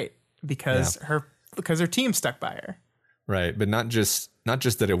went great because her team stuck by her. Right, but not just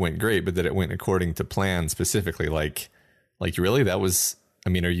that it went great, but that it went according to plan specifically. Like really, that was. I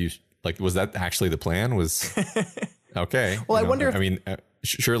mean, are you like? Was that actually the plan? Was okay. Well, I wonder if- I mean,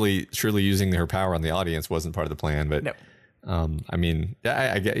 surely using her power on the audience wasn't part of the plan, but. No. I mean,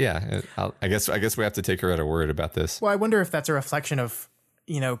 I get, yeah. I guess we have to take her at her word about this. Well, I wonder if that's a reflection of,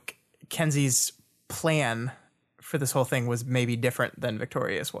 Kenzie's plan for this whole thing was maybe different than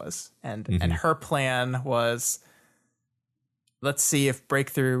Victoria's was, and her plan was, let's see if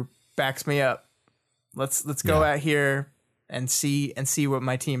Breakthrough backs me up. Let's go out here and see what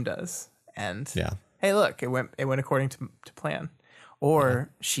my team does. And hey, look, it went according to plan.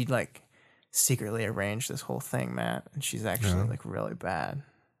 Or she'd like secretly arranged this whole thing, Matt, and she's actually like really bad.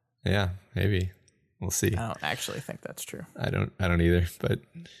 Yeah, maybe. We'll see. I don't actually think that's true. I don't either, but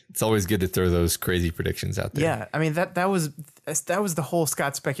it's always good to throw those crazy predictions out there. Yeah, I mean that was the whole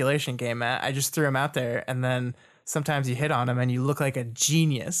Scott speculation game, Matt. I just threw him out there, and then sometimes you hit on him and you look like a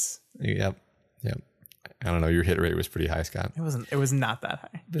genius. Yep. I don't know. Your hit rate was pretty high, Scott. It was not that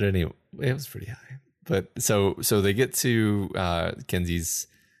high. But anyway, it was pretty high. But so they get to Kenzie's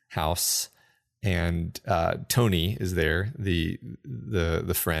house, and Tony is there,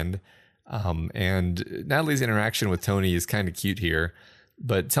 the friend. And Natalie's interaction with Tony is kind of cute here,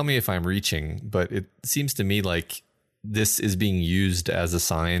 but tell me if I'm reaching, but it seems to me like this is being used as a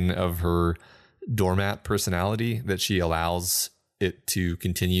sign of her doormat personality, that she allows it to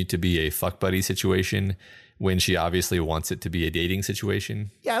continue to be a fuck buddy situation when she obviously wants it to be a dating situation.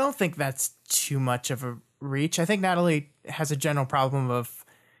 Yeah, I don't think that's too much of a reach. I think Natalie has a general problem of,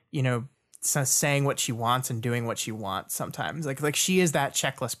 saying what she wants and doing what she wants sometimes. Like she is that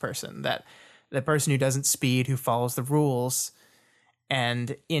checklist person, that the person who doesn't speed, who follows the rules.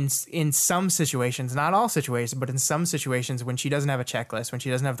 And in some situations, not all situations, but in some situations, when she doesn't have a checklist, when she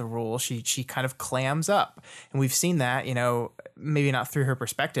doesn't have the rules, she kind of clams up. And we've seen that, maybe not through her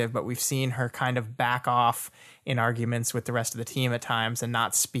perspective, but we've seen her kind of back off in arguments with the rest of the team at times and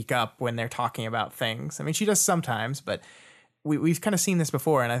not speak up when they're talking about things. I mean, she does sometimes, but we've kind of seen this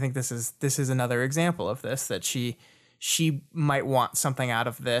before. And I think this is another example of this, that she might want something out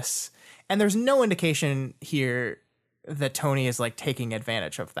of this. And there's no indication here that Tony is like taking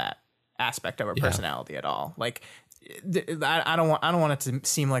advantage of that aspect of her personality at all. Like, I don't want it to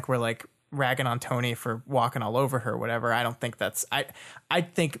seem like we're like ragging on Tony for walking all over her or whatever. I don't think that's, I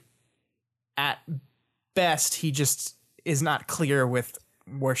think at best he just is not clear with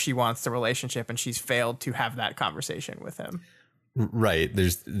where she wants the relationship, and she's failed to have that conversation with him. Right.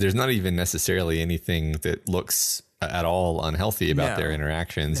 There's not even necessarily anything that looks at all unhealthy about their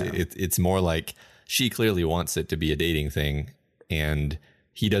interactions. No. It's more like she clearly wants it to be a dating thing, and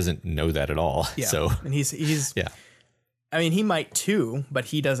he doesn't know that at all. Yeah. So, and he's I mean, he might too, but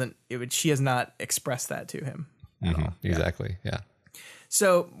he doesn't. She has not expressed that to him at all. Exactly. Yeah.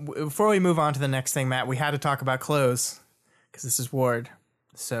 So before we move on to the next thing, Matt, we had to talk about clothes because this is Ward.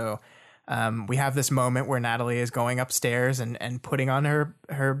 So we have this moment where Natalie is going upstairs and putting on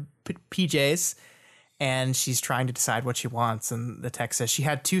her PJs, and she's trying to decide what she wants. And the text says she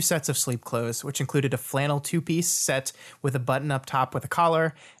had 2 sets of sleep clothes, which included a flannel 2-piece set with a button up top with a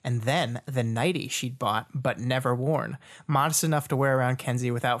collar, and then the nightie she'd bought but never worn, modest enough to wear around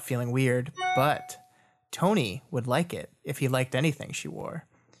Kenzie without feeling weird, but Tony would like it if he liked anything she wore.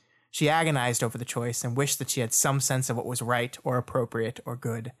 She agonized over the choice and wished that she had some sense of what was right or appropriate or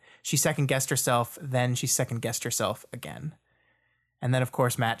good. She second-guessed herself, then she second-guessed herself again. And then, of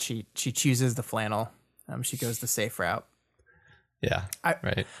course, Matt, she chooses the flannel. She goes the safe route. Yeah,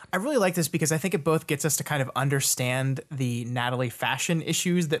 right. I really like this because I think it both gets us to kind of understand the Natalie fashion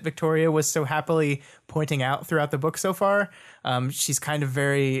issues that Victoria was so happily pointing out throughout the book so far. She's kind of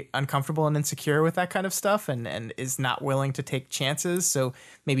very uncomfortable and insecure with that kind of stuff and is not willing to take chances. So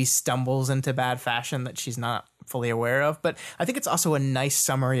maybe stumbles into bad fashion that she's not fully aware of. But I think it's also a nice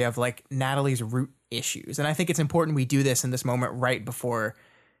summary of like Natalie's root issues. And I think it's important we do this in this moment right before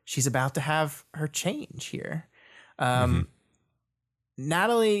she's about to have her change here.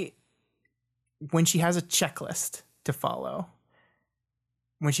 Natalie, when she has a checklist to follow,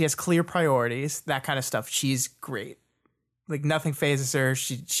 when she has clear priorities, that kind of stuff, she's great. Like nothing phases her.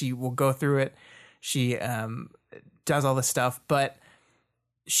 She will go through it. She does all this stuff, but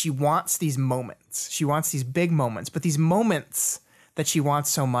she wants these moments. She wants these big moments, but these moments that she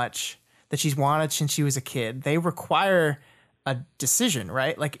wants so much, that she's wanted since she was a kid, they require a decision,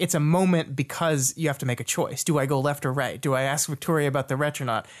 right? Like it's a moment because you have to make a choice. Do I go left or right? Do I ask Victoria about the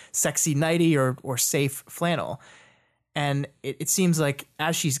retronaut, sexy nightie or safe flannel? And it seems like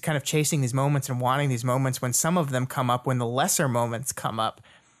as she's kind of chasing these moments and wanting these moments, when some of them come up, when the lesser moments come up,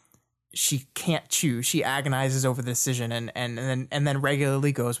 she can't choose. She agonizes over the decision and then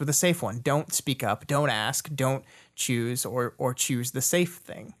regularly goes with a safe one. Don't speak up. Don't ask. Don't choose or choose the safe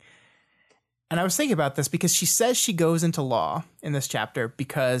thing. And I was thinking about this because she says she goes into law in this chapter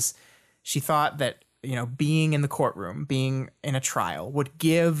because she thought that, you know, being in the courtroom, being in a trial would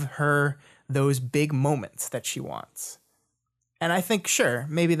give her those big moments that she wants. And I think, sure,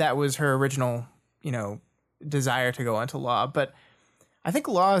 maybe that was her original, you know, desire to go into law. But I think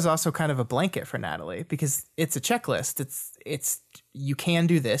law is also kind of a blanket for Natalie because it's a checklist. It's you can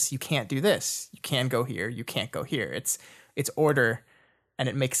do this, you can't do this. You can go here, you can't go here. It's order and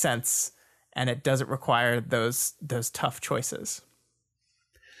it makes sense. And it doesn't require those tough choices.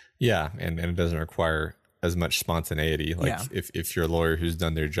 Yeah, and it doesn't require as much spontaneity. Like if you're a lawyer who's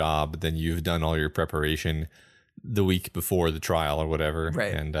done their job, then you've done all your preparation the week before the trial or whatever.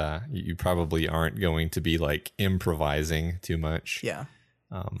 Right. And you probably aren't going to be like improvising too much. Yeah.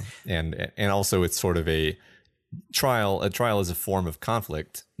 And also it's sort of a trial. A trial is a form of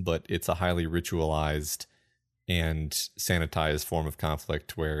conflict, but it's a highly ritualized and sanitized form of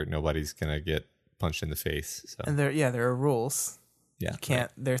conflict where nobody's gonna get punched in the face. So. And there are rules. Yeah, you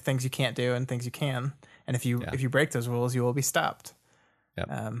can't. There are things you can't do and things you can. And if you break those rules, you will be stopped. Yep.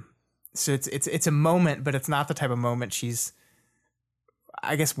 So it's a moment, but it's not the type of moment she's,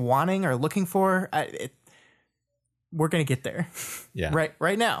 I guess, wanting or looking for. We're gonna get there. Yeah.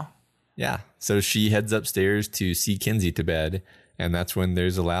 Right now. Yeah. So she heads upstairs to see Kenzie to bed, and that's when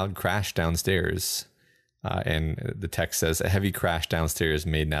there's a loud crash downstairs. And the text says, a heavy crash downstairs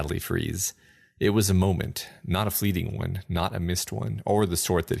made Natalie freeze. It was a moment, not a fleeting one, not a missed one, or the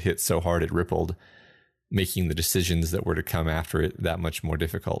sort that hit so hard it rippled, making the decisions that were to come after it that much more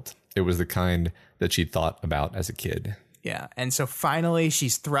difficult. It was the kind that she'd thought about as a kid. Yeah. And so finally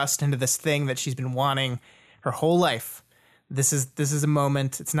she's thrust into this thing that she's been wanting her whole life. This is a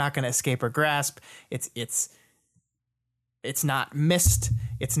moment. It's not going to escape her grasp. It's not missed.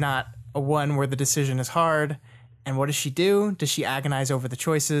 It's not a one where the decision is hard. And what does she do? Does she agonize over the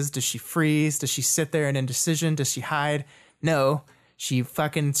choices? Does she freeze? Does she sit there in indecision? Does she hide? No, she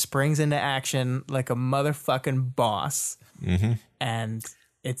fucking springs into action like a motherfucking boss. Mm-hmm. And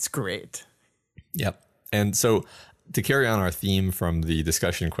it's great. Yep. And so to carry on our theme from the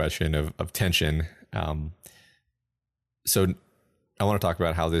discussion question of tension, so I want to talk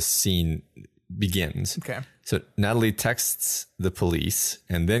about how this scene begins. Okay. So Natalie texts the police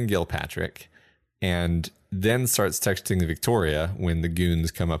and then Gilpatrick and then starts texting Victoria when the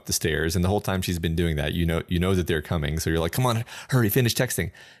goons come up the stairs. And the whole time she's been doing that, you know that they're coming. So you're like, come on, hurry, finish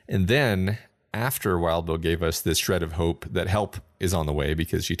texting. And then after Wild Bill gave us this shred of hope that help is on the way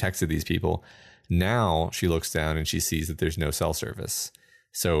because she texted these people, now she looks down and she sees that there's no cell service.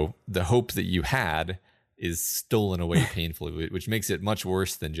 So the hope that you had is stolen away painfully, which makes it much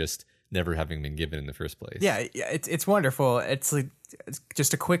worse than just never having been given in the first place. Yeah, it's wonderful. It's like it's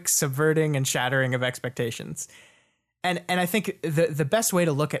just a quick subverting and shattering of expectations. And I think the best way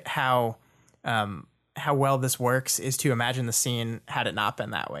to look at how well this works is to imagine the scene had it not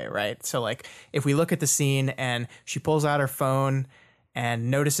been that way, right? So like if we look at the scene and she pulls out her phone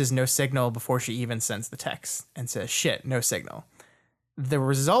and notices no signal before she even sends the text and says, shit, no signal. The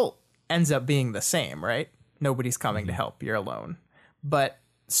result ends up being the same, right? Nobody's coming to help. You're alone. But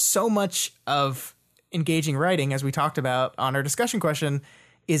so much of engaging writing, as we talked about on our discussion question,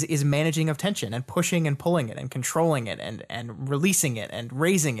 is managing of tension and pushing and pulling it and controlling it and releasing it and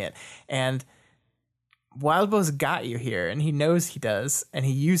raising it. And Wildbow's got you here, and he knows he does, and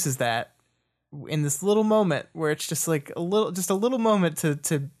he uses that in this little moment where it's just like a little moment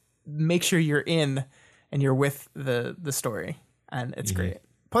to make sure you're in and you're with the story, and it's great.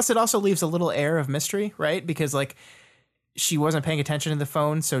 Plus, it also leaves a little air of mystery, right? Because like she wasn't paying attention to the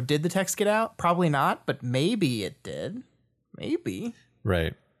phone, so did the text get out? Probably not, but maybe it did. Maybe.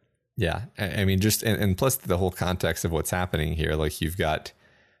 Right. Yeah. I mean, just and plus the whole context of what's happening here. Like you've got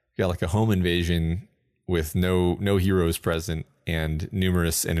like a home invasion with no heroes present and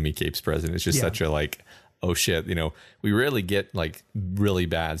numerous enemy capes present. It's just such a like, oh shit, we rarely get like really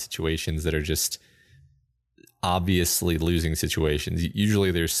bad situations that are just obviously losing situations.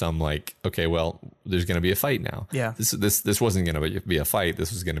 Usually there's some like, okay, well, there's going to be a fight now. Yeah. This wasn't going to be a fight.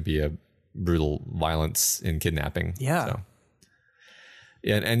 This was going to be a brutal violence and kidnapping. Yeah. So.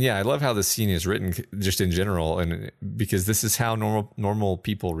 And yeah, I love how the scene is written just in general, and because this is how normal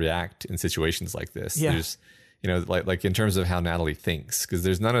people react in situations like this. Yeah. There's, like in terms of how Natalie thinks, because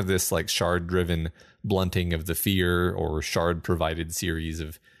there's none of this like shard-driven blunting of the fear or shard-provided series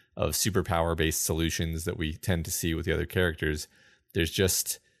of superpower-based solutions that we tend to see with the other characters. There's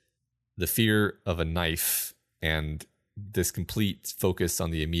just the fear of a knife and this complete focus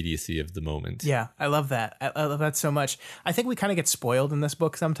on the immediacy of the moment. Yeah, I love that. I love that so much. I think we kind of get spoiled in this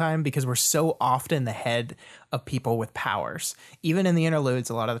book sometime because we're so often in the head of people with powers. Even in the interludes,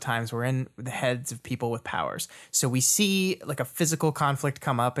 a lot of the times we're in the heads of people with powers. So we see like a physical conflict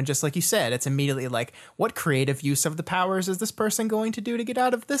come up, and just like you said, it's immediately like, what creative use of the powers is this person going to do to get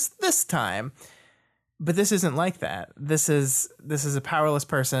out of this time? But this isn't like that. This is a powerless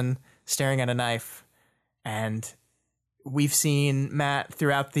person staring at a knife, and we've seen, Matt,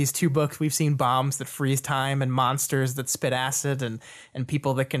 throughout these two books, we've seen bombs that freeze time and monsters that spit acid and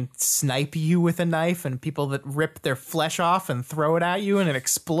people that can snipe you with a knife and people that rip their flesh off and throw it at you and it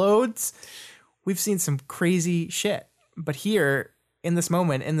explodes. We've seen some crazy shit. But here, in this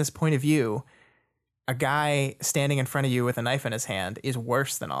moment, in this point of view, a guy standing in front of you with a knife in his hand is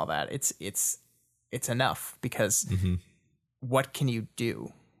worse than all that. It's enough because what can you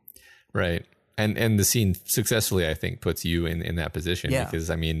do? Right. And the scene successfully, I think, puts you in that position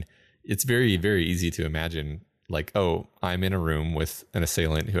because, I mean, it's very, very easy to imagine like, oh, I'm in a room with an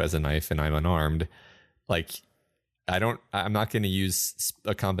assailant who has a knife and I'm unarmed. Like, I'm not going to use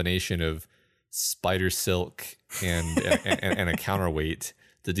a combination of spider silk and a counterweight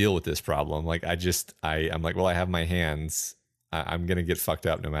to deal with this problem. Like, I'm like, well, I have my hands. I'm going to get fucked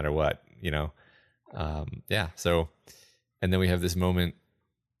up no matter what, Yeah. So, and then we have this moment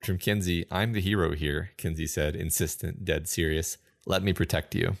from Kinsey. I'm the hero here, Kinsey said, insistent, dead serious. Let me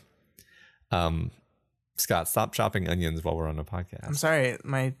protect you. Scott, stop chopping onions while we're on a podcast. I'm sorry,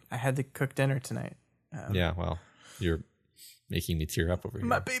 I had to cook dinner tonight. Yeah, well, you're making me tear up over here.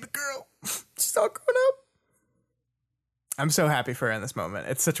 My baby girl, she's all grown up. I'm so happy for her in this moment.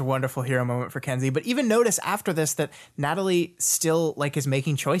 It's such a wonderful hero moment for Kenzie. But even notice after this that Natalie still like is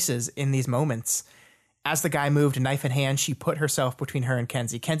making choices in these moments. As the guy moved, knife in hand, she put herself between her and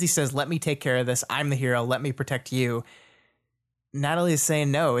Kenzie. Kenzie says, let me take care of this. I'm the hero. Let me protect you. Natalie is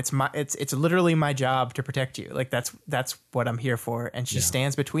saying, no, it's literally my job to protect you. Like that's what I'm here for. And she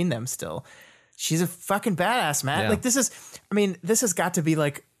stands between them still. She's a fucking badass, Matt. Yeah. Like this has got to be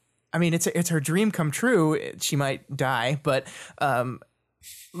like, it's her dream come true. She might die, but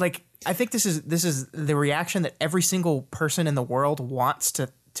like I think this is the reaction that every single person in the world wants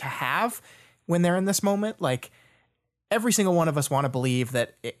to have when they're in this moment. Like every single one of us want to believe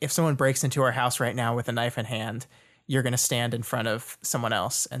that if someone breaks into our house right now with a knife in hand, you're going to stand in front of someone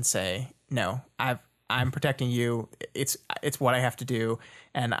else and say, no, I'm protecting you. It's what I have to do.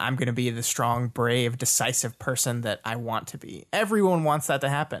 And I'm going to be the strong, brave, decisive person that I want to be. Everyone wants that to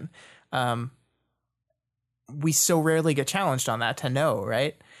happen. We so rarely get challenged on that to know,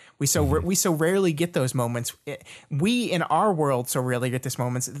 right? We so rarely get those moments. We in our world so rarely get these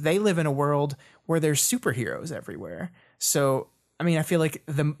moments. They live in a world where there's superheroes everywhere. So, I mean, I feel like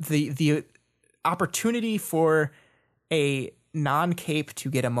the opportunity for a non-cape to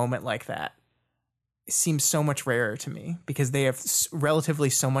get a moment like that seems so much rarer to me because they have relatively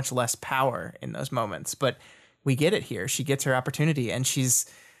so much less power in those moments. But we get it here. She gets her opportunity and she's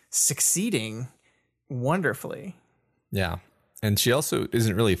succeeding wonderfully. Yeah. And she also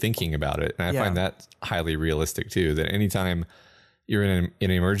isn't really thinking about it. And I find that highly realistic too, that anytime you're in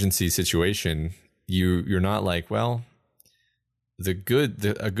an emergency situation, you're not like, well, a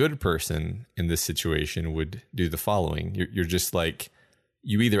good person in this situation would do the following. You're just like,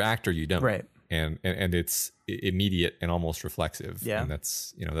 you either act or you don't. Right. And it's immediate and almost reflexive. Yeah. And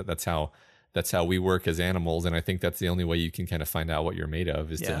that's, that's how we work as animals. And I think that's the only way you can kind of find out what you're made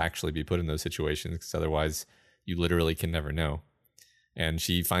of is to actually be put in those situations, because otherwise you literally can never know. And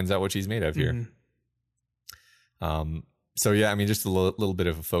she finds out what she's made of here. So yeah, I mean, just a little bit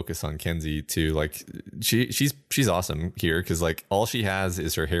of a focus on Kenzie too. Like she's awesome here because like all she has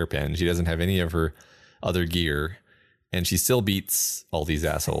is her hairpin. She doesn't have any of her other gear, and she still beats all these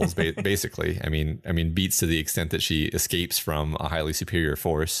assholes. Basically, I mean, beats to the extent that she escapes from a highly superior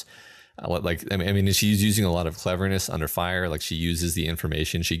force. I mean, she's using a lot of cleverness under fire. Like she uses the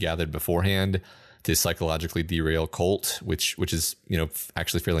information she gathered beforehand to psychologically derail Colt, which is,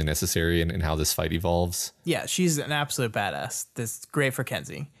 actually fairly necessary in how this fight evolves. Yeah, she's an absolute badass. This is great for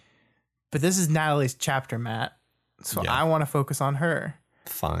Kenzie. But this is Natalie's chapter, Matt. So I want to focus on her.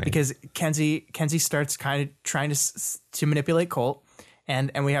 Fine. Because Kenzie starts kind of trying to manipulate Colt.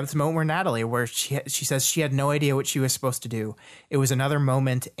 And we have this moment where she says she had no idea what she was supposed to do. It was another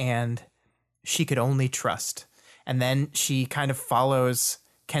moment and she could only trust. And then she kind of follows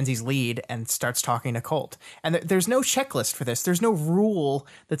Kenzie's lead and starts talking to Colt. And there's no checklist for this. There's no rule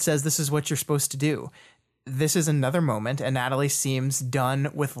that says this is what you're supposed to do. This is another moment, and Natalie seems done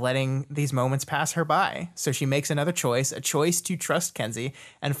with letting these moments pass her by. So she makes another choice, a choice to trust Kenzie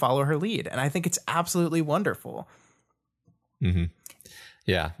and follow her lead. And I think it's absolutely wonderful. Mm-hmm.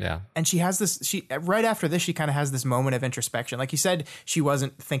 Yeah, yeah. And she has this, right after this, she kind of has this moment of introspection. Like you said, she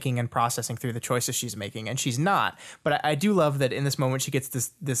wasn't thinking and processing through the choices she's making, and she's not. But I do love that in this moment, she gets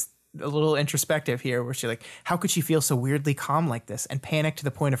this a little introspective here where she's like, how could she feel so weirdly calm like this and panic to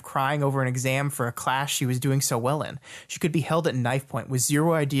the point of crying over an exam for a class she was doing so well in? She could be held at knife point with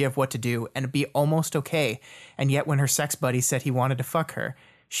zero idea of what to do and be almost okay. And yet when her sex buddy said he wanted to fuck her,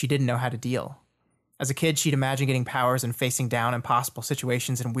 she didn't know how to deal. As a kid, she'd imagine getting powers and facing down impossible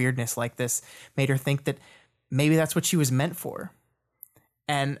situations and weirdness like this made her think that maybe that's what she was meant for.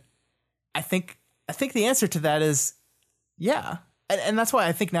 And I think the answer to that is yeah. And that's why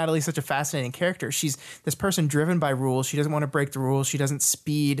I think Natalie's such a fascinating character. She's this person driven by rules. She doesn't want to break the rules. She doesn't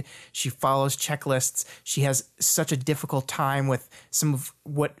speed. She follows checklists. She has such a difficult time with some of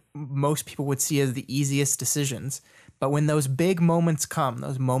what most people would see as the easiest decisions. But when those big moments come,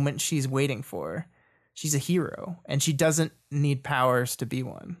 those moments she's waiting for, she's a hero, and she doesn't need powers to be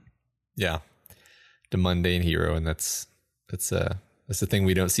one. Yeah, the mundane hero, and that's the thing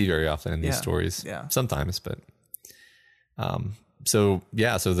we don't see very often in these stories. Yeah, sometimes, but so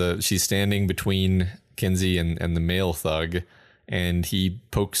she's standing between Kenzie and the male thug, and he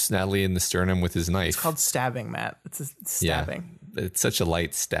pokes Natalie in the sternum with his knife. It's called stabbing, Matt. It's stabbing. Yeah, it's such a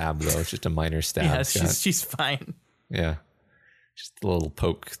light stab though. It's just a minor stab. Yeah, she's fine. Yeah. Just a little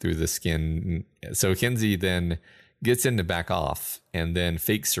poke through the skin. So Kenzie then gets him to back off and then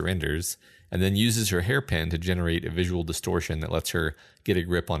fake surrenders and then uses her hairpin to generate a visual distortion that lets her get a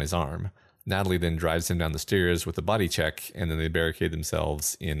grip on his arm. Natalie then drives him down the stairs with a body check, and then they barricade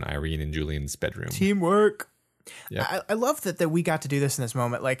themselves in Irene and Julian's bedroom. Teamwork. Yeah. I love that we got to do this in this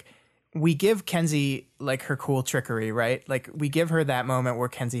moment. Like, we give Kenzie like her cool trickery, right? Like, we give her that moment where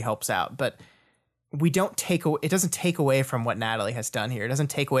Kenzie helps out, but it doesn't take away from what Natalie has done here. It doesn't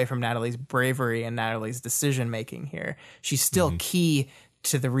take away from Natalie's bravery and Natalie's decision making here. She's still key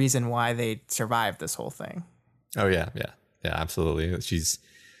to the reason why they survived this whole thing. Oh yeah, absolutely. I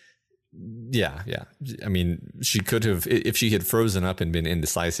mean, she could have, if she had frozen up and been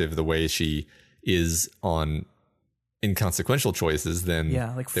indecisive the way she is on inconsequential choices, then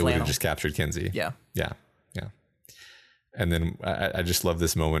they would have just captured Kenzie. Yeah. And then I just love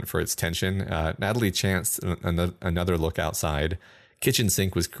this moment for its tension. Natalie chanced another look outside. Kitchen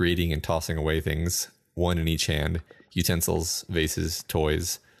sink was creating and tossing away things, one in each hand, utensils, vases,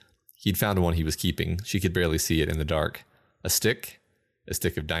 toys. He'd found one he was keeping. She could barely see it in the dark. A stick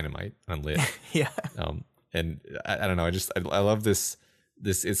of dynamite, unlit. Yeah. And I don't know. I love this.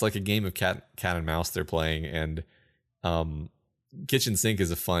 It's like a game of cat and mouse they're playing, and kitchen sink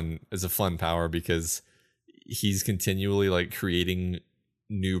is a fun power because he's continually like creating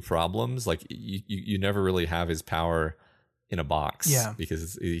new problems. Like you never really have his power in a box. Yeah.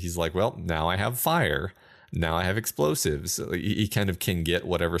 Because he's like, well, now I have fire. Now I have explosives. He kind of can get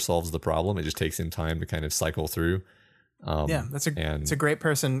whatever solves the problem. It just takes him time to kind of cycle through. It's a great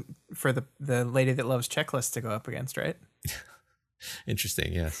person for the lady that loves checklists to go up against, right?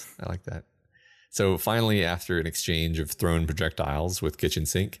 Interesting. Yes, I like that. So finally, after an exchange of thrown projectiles with Kitchen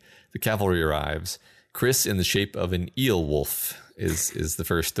Sink, the cavalry arrives. Chris, in the shape of an eel wolf, is the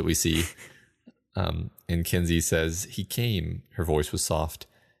first that we see. And Kenzie says, he came. Her voice was soft.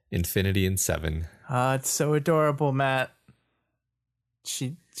 Infinity and 7. It's so adorable, Matt.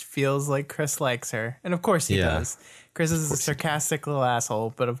 She feels like Chris likes her. And of course he does. Chris is a sarcastic little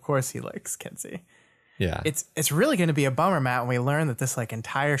asshole, but of course he likes Kenzie. Yeah. It's really going to be a bummer, Matt, when we learn that this like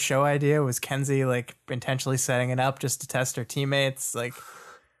entire show idea was Kenzie like intentionally setting it up just to test her teammates. Like,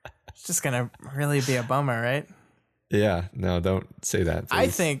 it's just going to really be a bummer, right? Yeah. No, don't say that, please. I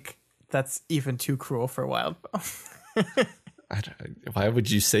think that's even too cruel for Wildbow. Why would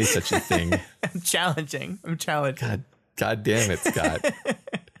you say such a thing? I'm challenging. God damn it, Scott.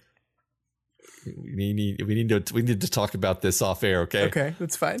 we need to talk about this off air, okay? Okay,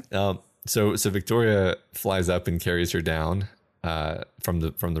 that's fine. So Victoria flies up and carries her down from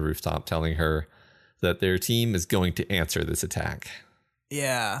the rooftop, telling her that their team is going to answer this attack.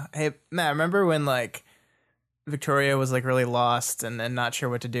 Yeah. Hey, Matt, remember when like Victoria was like really lost and not sure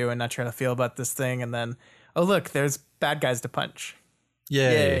what to do and not sure how to feel about this thing, and then oh look, there's bad guys to punch.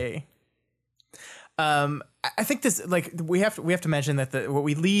 Yay. I think this like we have to mention that what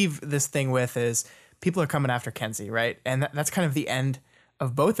we leave this thing with is people are coming after Kenzie, right? And that's kind of the end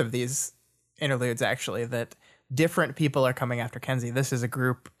of both of these interludes, actually, that different people are coming after Kenzie. This is a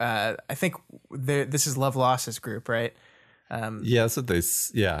group. I think this is Love Loss's group, right? Yeah, so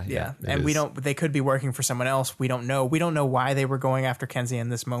yeah. And they could be working for someone else. We don't know. We don't know why they were going after Kenzie in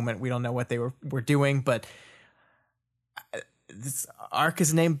this moment. We don't know what they were doing, but this arc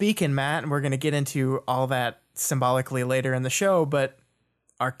is named Beacon, Matt, and we're going to get into all that symbolically later in the show, but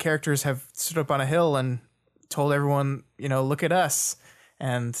our characters have stood up on a hill and told everyone, look at us.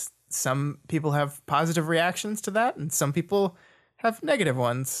 And some people have positive reactions to that, and some people have negative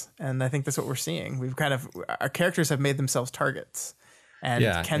ones. And I think that's what we're seeing. Our characters have made themselves targets.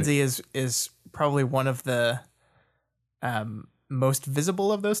 And Kenzie is probably one of the most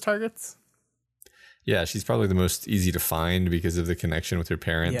visible of those targets. Yeah, she's probably the most easy to find because of the connection with her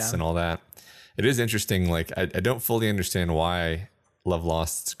parents and all that. It is interesting. Like, I don't fully understand why Love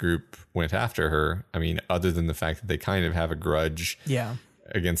Lost's group went after her. I mean, other than the fact that they kind of have a grudge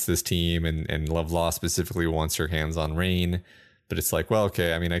against this team, and Love Lost specifically wants her hands on Rain. But it's like, well,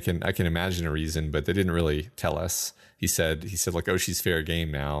 okay. I mean, I can imagine a reason, but they didn't really tell us. He said like, oh, she's fair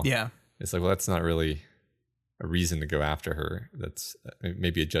game now. Yeah. It's like, well, that's not really a reason to go after her. That's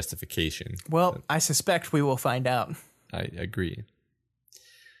maybe a justification. Well, I suspect we will find out. I agree.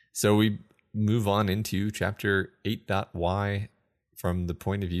 So we move on into chapter 8.y from the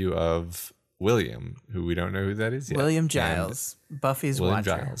point of view of William, who we don't know who that is yet. William Giles, Buffy's William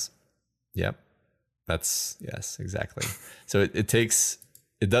watcher. Giles. Yep. Yes, exactly. So it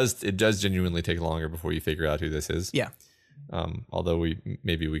does genuinely take longer before you figure out who this is. Yeah. Although we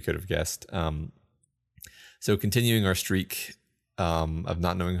could have guessed. So continuing our streak of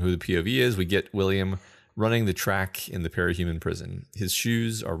not knowing who the POV is, we get William running the track in the parahuman prison. His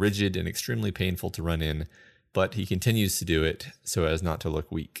shoes are rigid and extremely painful to run in, but he continues to do it so as not to look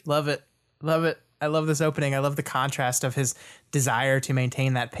weak. Love it. I love this opening. I love the contrast of his desire to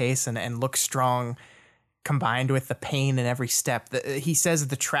maintain that pace and look strong, combined with the pain in every step. He says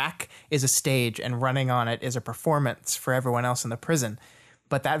the track is a stage and running on it is a performance for everyone else in the prison.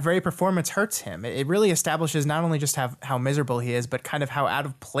 But that very performance hurts him. It really establishes not only just how miserable he is, but kind of how out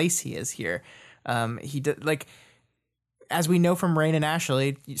of place he is here. As we know from Rain and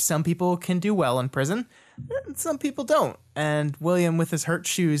Ashley, some people can do well in prison, and some people don't. And William, with his hurt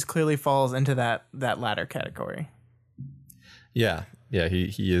shoes, clearly falls into that latter category. Yeah,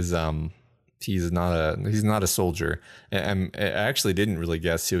 he is. He's not a soldier. And I actually didn't really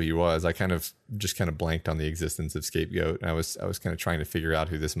guess who he was. I kind of blanked on the existence of Scapegoat. And I was kind of trying to figure out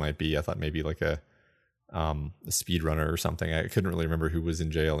who this might be. I thought maybe like a speedrunner or something. I couldn't really remember who was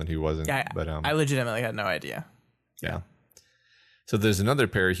in jail and who wasn't. Yeah, but I legitimately had no idea. Yeah. So there's another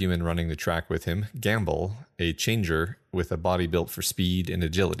parahuman running the track with him, Gamble, a changer with a body built for speed and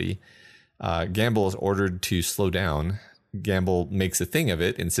agility. Gamble is ordered to slow down. Gamble makes a thing of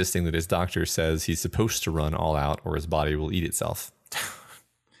it, insisting that his doctor says he's supposed to run all out or his body will eat itself.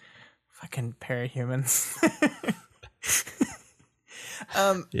 Fucking parahumans.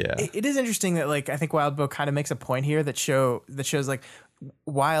 Yeah. It is interesting that, like, I think Wildbow kind of makes a point here that shows like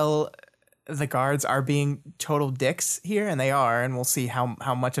while the guards are being total dicks here, and they are, and we'll see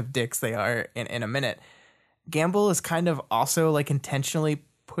how much of dicks they are in a minute. Gamble is kind of also like intentionally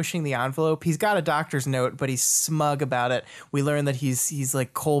pushing the envelope. He's got a doctor's note, but he's smug about it. We learn that he's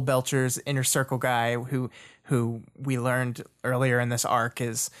like Cole Belcher's inner circle guy, who we learned earlier in this arc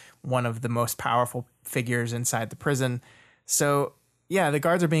is one of the most powerful figures inside the prison. So yeah, the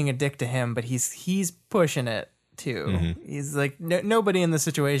guards are being a dick to him, but he's pushing it too. Mm-hmm. He's like nobody in the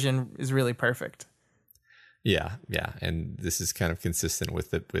situation is really perfect. Yeah, and this is kind of consistent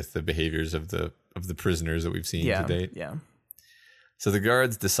with the behaviors of the prisoners that we've seen to date. Yeah. So the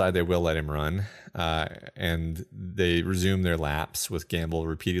guards decide they will let him run, and they resume their laps with Gamble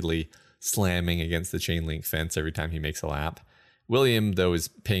repeatedly slamming against the chain link fence every time he makes a lap. William, though, is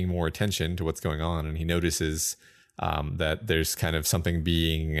paying more attention to what's going on, and he notices that there's kind of something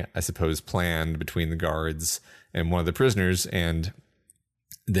being, I suppose, planned between the guards and one of the prisoners, and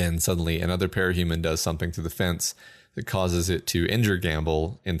then suddenly another parahuman does something to the fence that causes it to injure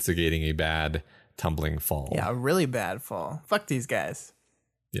Gamble, instigating a bad tumbling fall. Yeah, a really bad fall. Fuck these guys.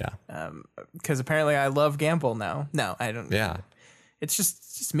 Yeah. Because apparently I love Gamble now. No, I don't. Yeah. It's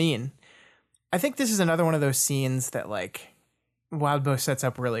just mean. I think this is another one of those scenes that like Wildbow sets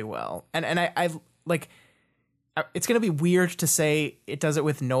up really well. And I like, it's going to be weird to say it does it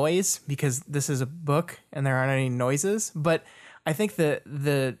with noise because this is a book and there aren't any noises, but I think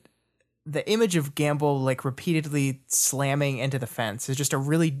the image of Gamble like repeatedly slamming into the fence is just a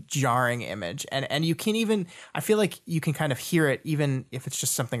really jarring image. And you can even, I feel like you can kind of hear it even if it's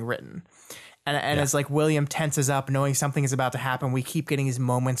just something written. And as like William tenses up knowing something is about to happen, we keep getting these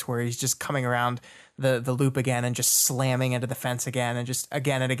moments where he's just coming around the loop again and just slamming into the fence again and just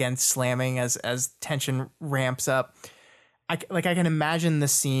again and again slamming as tension ramps up. I can imagine the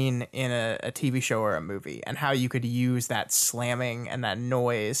scene in a TV show or a movie and how you could use that slamming and that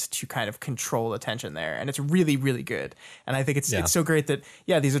noise to kind of control the tension there. And it's really, really good. And I think it's so great that,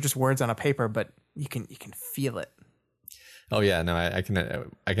 these are just words on a paper, but you can feel it. Oh yeah, no, I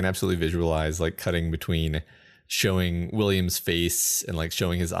can absolutely visualize like cutting between showing William's face and like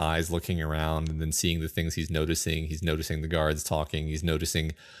showing his eyes looking around and then seeing the things he's noticing. He's noticing the guards talking. He's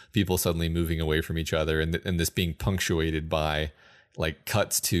noticing people suddenly moving away from each other, and this being punctuated by like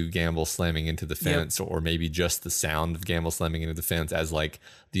cuts to Gamble slamming into the fence, or maybe just the sound of Gamble slamming into the fence as like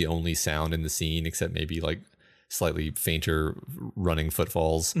the only sound in the scene, except maybe like slightly fainter running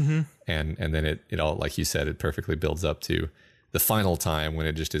footfalls. Mm-hmm. And then it all, like you said, it perfectly builds up to the final time when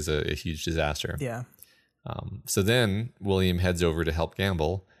it just is a huge disaster. Yeah. So then William heads over to help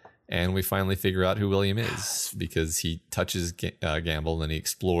Gamble, and we finally figure out who William is because he touches Gamble and he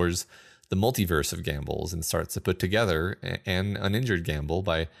explores the multiverse of Gambles and starts to put together an uninjured Gamble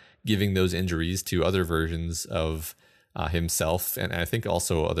by giving those injuries to other versions of himself, and I think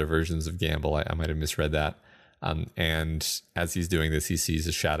also other versions of Gamble. I might have misread that. And as he's doing this, he sees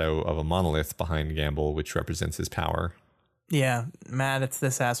a shadow of a monolith behind Gamble, which represents his power. Yeah, Matt, it's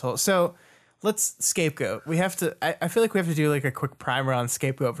this asshole. So let's Scapegoat. We have to. I feel like we have to do like a quick primer on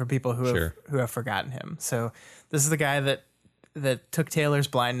Scapegoat for people who have forgotten him. So this is the guy that took Taylor's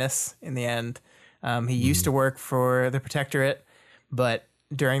blindness in the end. He used to work for the Protectorate, but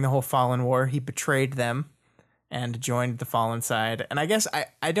during the whole Fallen War, he betrayed them and joined the Fallen side. And I guess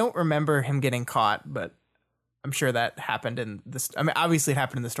I don't remember him getting caught, but I'm sure that happened in this. I mean, obviously it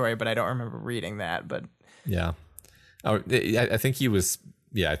happened in the story, but I don't remember reading that. But yeah, I think he was.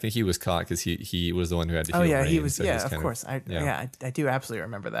 Yeah, I think he was caught because he was the one who had to heal Rain, he was. So of course. I do absolutely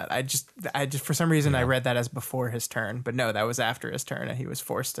remember that. I just for some reason I read that as before his turn, but no, that was after his turn, and he was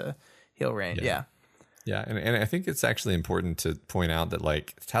forced to heal Rain. Yeah, and I think it's actually important to point out that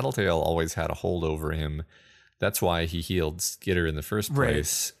like Tattletale always had a hold over him. That's why he healed Skitter in the first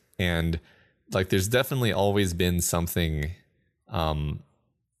place, and like there's definitely always been something,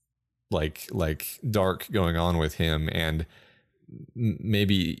 like dark going on with him, and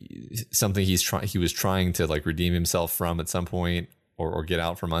maybe something he was trying to like redeem himself from at some point or get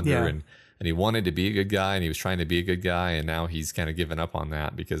out from under, and he wanted to be a good guy, and he was trying to be a good guy, and now he's kind of given up on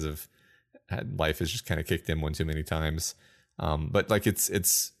that because of life has just kind of kicked him one too many times. But like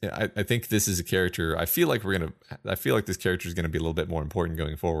I think this is a character. I feel like this character is going to be a little bit more important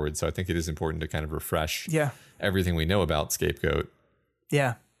going forward. So I think it is important to kind of refresh everything we know about Scapegoat.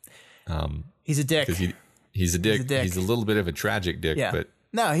 Yeah. He's a dick. He's a dick. He's a little bit of a tragic dick, but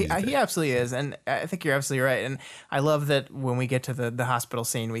no, he absolutely is. And I think you're absolutely right. And I love that when we get to the hospital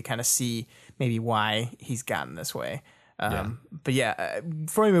scene, we kind of see maybe why he's gotten this way. But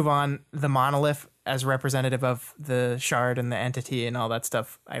before we move on, the monolith as representative of the shard and the entity and all that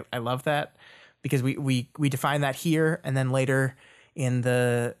stuff, I love that because we define that here, and then later in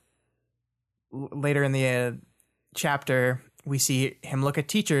the later in the chapter, we see him look at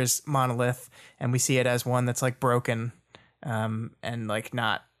Teacher's monolith, and we see it as one that's like broken, and like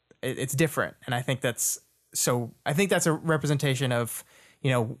not. It's different, and I think that's a representation of, you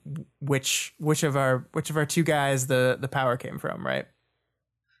know, which of our two guys the power came from, right?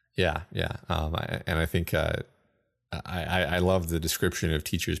 Yeah. And I think I love the description of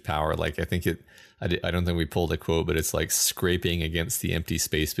Teacher's power. Like, I think I don't think we pulled a quote, but it's like scraping against the empty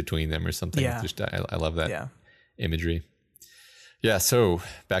space between them or something. Yeah. I love that imagery. Yeah. So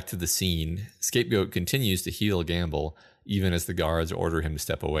back to the scene. Scapegoat continues to heal Gamble even as the guards order him to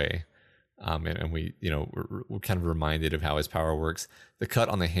step away. And we, you know, we're kind of reminded of how his power works. The cut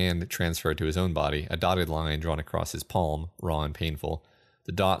on the hand transferred to his own body, a dotted line drawn across his palm, raw and painful.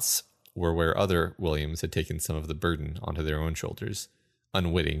 The dots were where other Williams had taken some of the burden onto their own shoulders,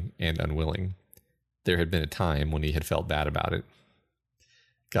 unwitting and unwilling. There had been a time when he had felt bad about it.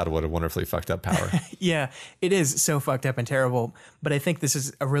 God, what a wonderfully fucked up power. Yeah, it is so fucked up and terrible. But I think this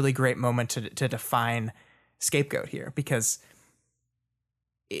is a really great moment to define Scapegoat here, because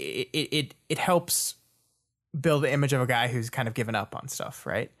it helps build the image of a guy who's kind of given up on stuff,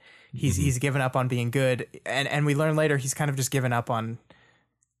 right? He's given up on being good, and we learn later he's kind of just given up on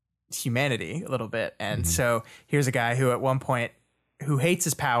humanity a little bit. And so here's a guy who at one point who hates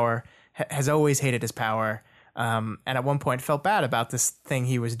his power, has always hated his power, and at one point felt bad about this thing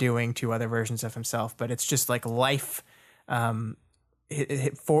he was doing to other versions of himself. But it's just like life,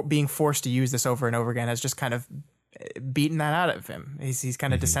 being forced to use this over and over again has just kind of beaten that out of him. He's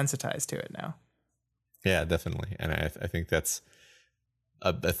kind of desensitized to it now. Yeah, definitely. And I think that's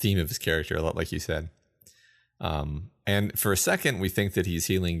a theme of his character, a lot like you said. And for a second, we think that he's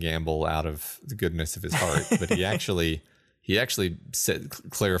healing Gamble out of the goodness of his heart, but he actually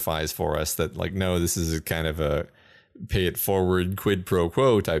clarifies for us that, like, no, this is a kind of a pay it forward quid pro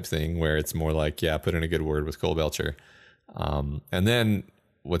quo type thing, where it's more like, yeah, put in a good word with Cole Belcher. And then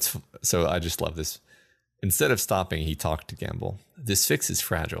so I just love this. Instead of stopping, he talked to Gamble. This fix is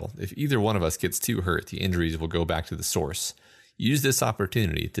fragile. If either one of us gets too hurt, the injuries will go back to the source. Use this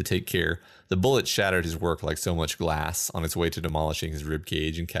opportunity to take care. The bullet shattered his work like so much glass on its way to demolishing his rib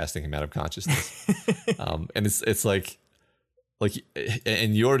cage and casting him out of consciousness. And it's like,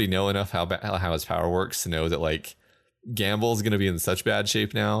 and you already know enough how his power works to know that, like, Gamble's going to be in such bad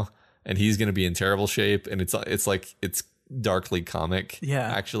shape now, and he's going to be in terrible shape, and it's like it's darkly comic. Yeah,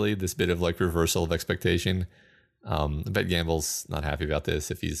 actually, this bit of like reversal of expectation. I bet Gamble's not happy about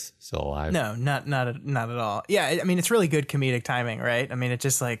this if he's still alive. No, not at all. Yeah, I mean, it's really good comedic timing, right? I mean, it's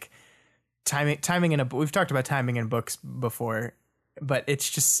just like timing in a. We've talked about timing in books before, but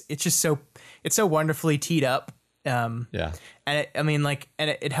it's so wonderfully teed up. Yeah, and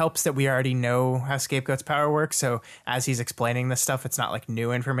it helps that we already know how Scapegoat's power works. So as he's explaining this stuff, it's not like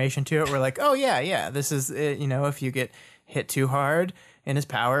new information to it. We're like, oh yeah, this is it. You know, if you get hit too hard in his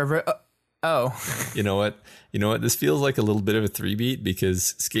power, you know what? This feels like a little bit of a 3-beat,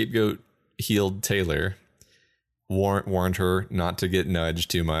 because Scapegoat healed Taylor, warned her not to get nudged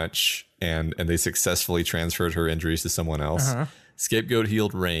too much, and they successfully transferred her injuries to someone else. Scapegoat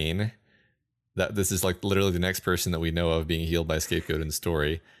healed Rain. This is like literally the next person that we know of being healed by Scapegoat in the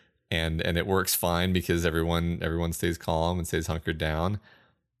story, and it works fine because everyone stays calm and stays hunkered down.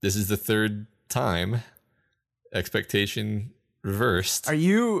 This is the third time. Expectation reversed. Are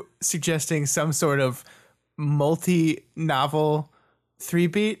you suggesting some sort of multi-novel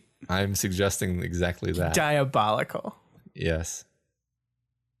 3-beat? I'm suggesting exactly that. Diabolical. Yes.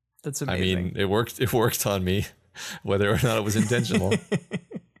 That's amazing. I mean, it worked on me, whether or not it was intentional.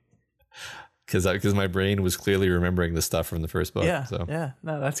 Because my brain was clearly remembering the stuff from the first book. Yeah, so. Yeah.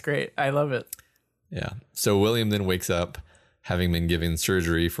 No, that's great. I love it. Yeah. So William then wakes up, having been given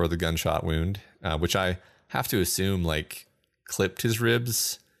surgery for the gunshot wound, which I have to assume like clipped his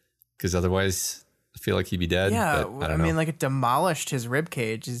ribs, because otherwise I feel like he'd be dead. Yeah, but I mean, like it demolished his rib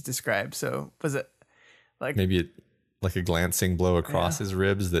cage is described. So was it like maybe like a glancing blow across his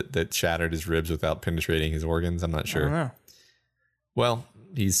ribs that shattered his ribs without penetrating his organs? I'm not sure. I don't know. Well,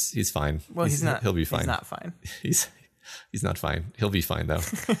 he's fine. Well, he's not. He'll be fine. He's not fine. He's not fine. He'll be fine though.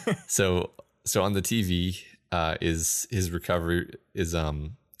 So on the TV, is his recovery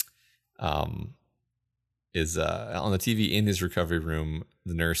on the TV in his recovery room.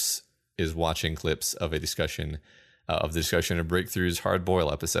 The nurse is watching clips of a discussion of Breakthrough's Hard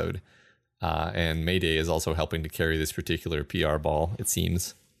Boil episode, and Mayday is also helping to carry this particular PR ball, it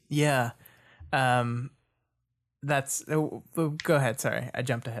seems. Yeah, that's. Go ahead. Sorry, I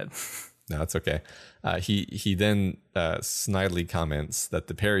jumped ahead. No, it's okay. He then snidely comments that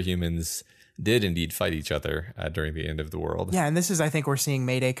the parahumans did indeed fight each other during the end of the world. Yeah, and this is, I think, we're seeing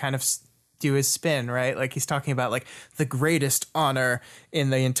Mayday kind of do his spin, right? Like he's talking about like the greatest honor in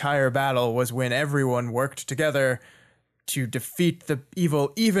the entire battle was when everyone worked together to defeat the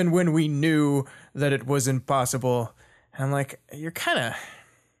evil, even when we knew that it was impossible. And I'm like, you're kind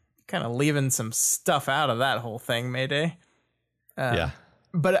of leaving some stuff out of that whole thing, Mayday. Yeah.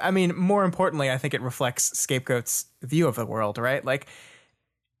 But I mean, more importantly, I think it reflects Scapegoat's view of the world, right? Like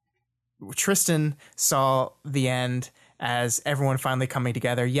Tristan saw the end as everyone finally coming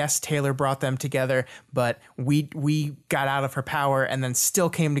together. Yes, Taylor brought them together, but we got out of her power and then still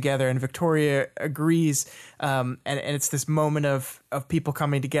came together, and Victoria agrees. And it's this moment of people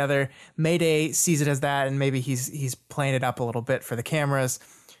coming together. Mayday sees it as that, and maybe he's playing it up a little bit for the cameras.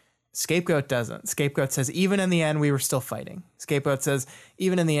 Scapegoat doesn't. Scapegoat says, even in the end, we were still fighting. Scapegoat says,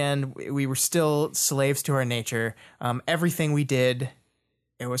 even in the end, we were still slaves to our nature. Everything we did,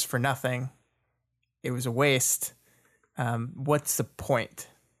 it was for nothing. It was a waste. What's the point?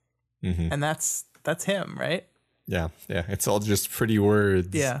 Mm-hmm. And that's him, right? Yeah. It's all just pretty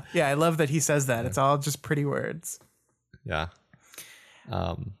words. Yeah. I love that he says that. Yeah. It's all just pretty words. Yeah.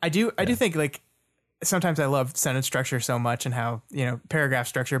 I do think like sometimes I love sentence structure so much and how, paragraph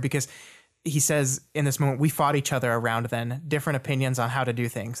structure, because he says in this moment, we fought each other around then, different opinions on how to do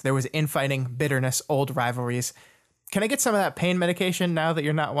things. There was infighting, bitterness, old rivalries. Can I get some of that pain medication now that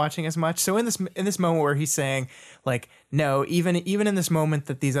you're not watching as much? So in this moment where he's saying like, no, even in this moment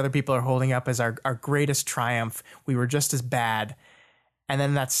that these other people are holding up as our greatest triumph, we were just as bad. And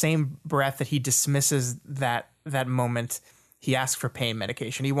then that same breath that he dismisses that moment, he asks for pain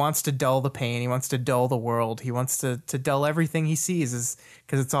medication. He wants to dull the pain. He wants to dull the world. He wants to dull everything he sees,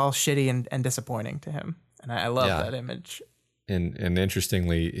 because it's all shitty and disappointing to him. And I love that image. And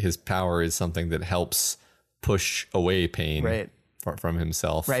interestingly, his power is something that helps push away pain from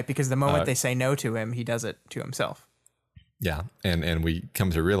himself. Right, because the moment they say no to him, he does it to himself. Yeah, and we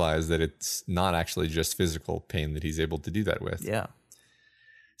come to realize that it's not actually just physical pain that he's able to do that with. Yeah.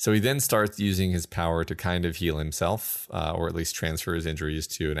 So he then starts using his power to kind of heal himself, or at least transfer his injuries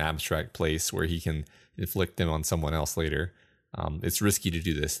to an abstract place where he can inflict them on someone else later. It's risky to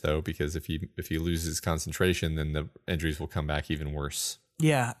do this, though, because if he loses concentration, then the injuries will come back even worse.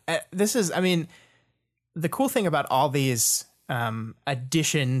 Yeah, the cool thing about all these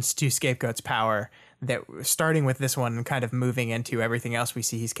additions to Scapegoat's power, that starting with this one and kind of moving into everything else we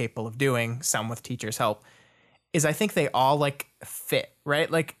see he's capable of doing, some with teacher's help, is I think they all like fit, right?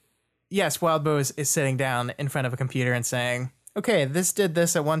 Like, yes, Wildbow is sitting down in front of a computer and saying, okay, this did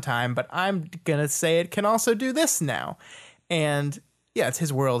this at one time, but I'm going to say it can also do this now. And yeah, it's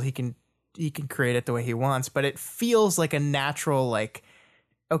his world. He can create it the way he wants, but it feels like a natural, like,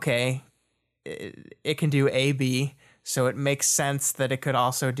 okay, it can do A, B, so it makes sense that it could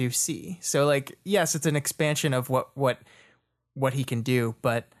also do C. So like, yes, it's an expansion of what he can do,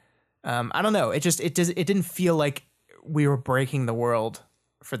 but I don't know. It didn't feel like we were breaking the world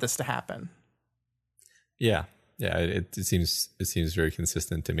for this to happen. Yeah. It seems very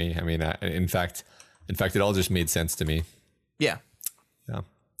consistent to me. I mean, in fact, it all just made sense to me. Yeah.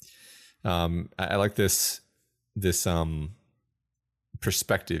 I like this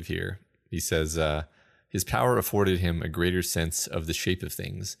perspective here. He says, his power afforded him a greater sense of the shape of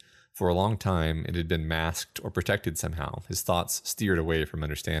things. For a long time, it had been masked or protected somehow. His thoughts steered away from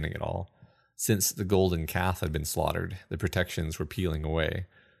understanding it all. Since the golden calf had been slaughtered, the protections were peeling away.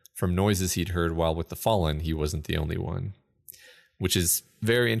 From noises he'd heard while with the fallen, he wasn't the only one. Which is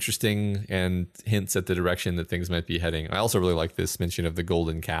very interesting and hints at the direction that things might be heading. I also really like this mention of the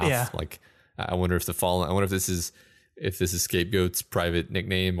golden calf. Yeah. Like, I wonder if this is Scapegoat's private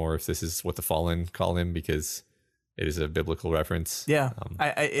nickname, or if this is what the Fallen call him, because it is a biblical reference. Yeah.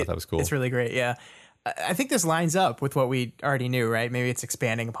 I thought that was cool. It's really great. Yeah. I think this lines up with what we already knew, right? Maybe it's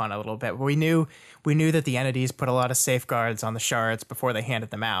expanding upon it a little bit. We knew that the entities put a lot of safeguards on the shards before they handed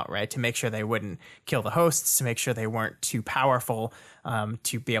them out, right? To make sure they wouldn't kill the hosts, to make sure they weren't too powerful,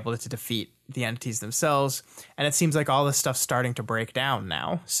 to be able to defeat the entities themselves. And it seems like all this stuff's starting to break down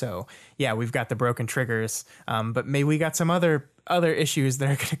now. So yeah, we've got the broken triggers, but maybe we got some other issues that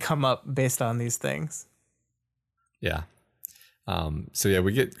are going to come up based on these things. Yeah. So yeah,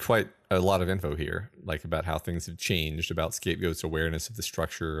 we get quite a lot of info here, like about how things have changed, about Scapegoat's awareness of the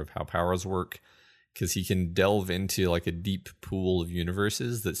structure of how powers work, because he can delve into like a deep pool of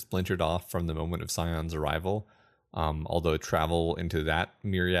universes that splintered off from the moment of Scion's arrival. Although travel into that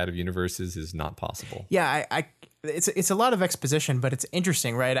myriad of universes is not possible. Yeah, it's a lot of exposition, but it's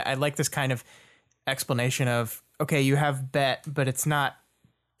interesting, right? I like this kind of explanation of, okay, you have Bet, but that's not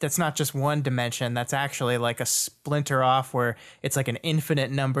just one dimension. That's actually like a splinter off where it's like an infinite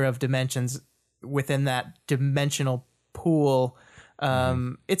number of dimensions within that dimensional pool.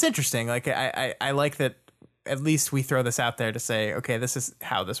 It's interesting. Like I like that. At least we throw this out there to say, okay, this is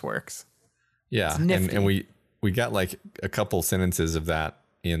how this works. Yeah, and we got like a couple sentences of that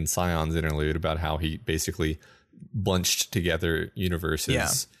in Scion's interlude about how he basically bunched together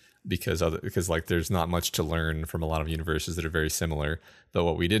universes because like there's not much to learn from a lot of universes that are very similar. Though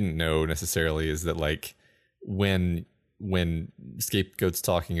what we didn't know necessarily is that like when Scapegoat's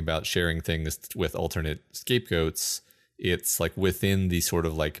talking about sharing things with alternate scapegoats, it's like within the sort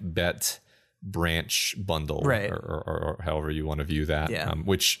of like bet branch bundle, right, or however you want to view that,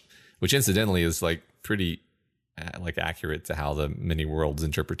 which incidentally is like pretty like accurate to how the many worlds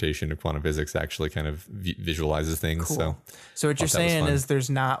interpretation of quantum physics actually kind of visualizes things. Cool. So what you're saying is there's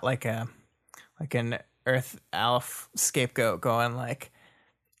not like an Earth Alf scapegoat going like,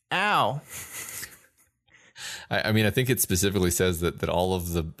 ow. I mean, I think it specifically says that all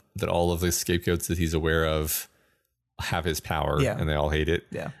of the scapegoats that he's aware of have his power, and they all hate it.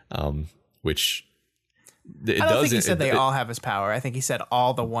 Yeah. Which I don't think he said they all have his power. I think he said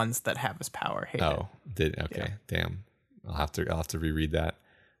all the ones that have his power hate it. Oh, damn. I'll have to reread that.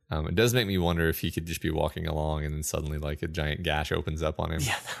 It does make me wonder if he could just be walking along and then suddenly like a giant gash opens up on him.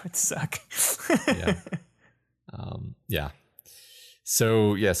 Yeah, that would suck. Yeah.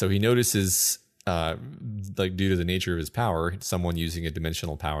 So he notices, like due to the nature of his power, someone using a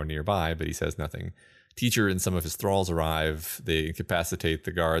dimensional power nearby, but he says nothing. Teacher and some of his thralls arrive. They incapacitate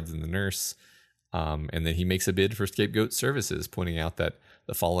the guards and the nurse. And then he makes a bid for Scapegoat services, pointing out that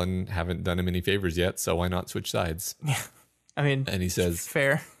the Fallen haven't done him any favors yet, so why not switch sides? Yeah. I mean, and he says,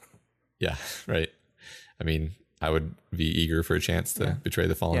 fair. Yeah, right. I mean, I would be eager for a chance to betray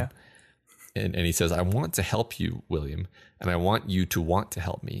the Fallen. Yeah. And he says, I want to help you, William, and I want you to want to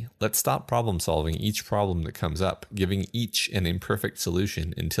help me. Let's stop problem solving each problem that comes up, giving each an imperfect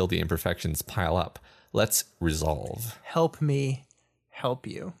solution until the imperfections pile up. Let's resolve. Help me help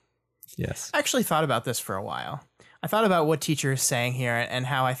you. Yes. I actually thought about this for a while. I thought about what Teacher is saying here and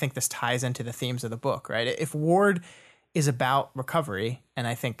how I think this ties into the themes of the book, right? If Ward is about recovery, and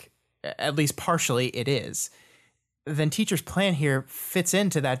I think at least partially it is, then Teacher's plan here fits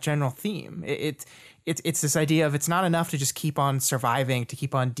into that general theme. It's this idea of it's not enough to just keep on surviving, to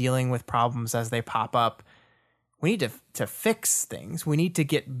keep on dealing with problems as they pop up. We need to fix things. We need to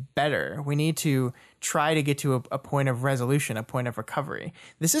get better. We need to try to get to a point of resolution, a point of recovery.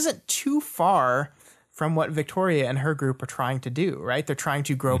 This isn't too far from what Victoria and her group are trying to do, right? They're trying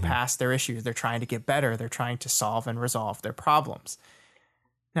to grow past their issues. They're trying to get better. They're trying to solve and resolve their problems.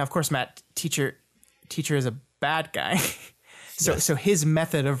 Now, of course, Matt, Teacher is a bad guy. So his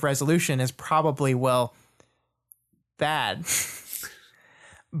method of resolution is probably, bad.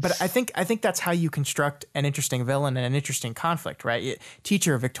 But I think that's how you construct an interesting villain and an interesting conflict, right?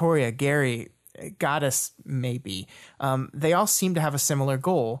 Teacher, Victoria, Gary, Goddess, maybe. They all seem to have a similar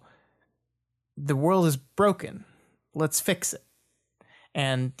goal. The world is broken. Let's fix it.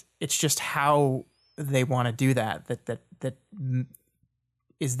 And it's just how they want to do that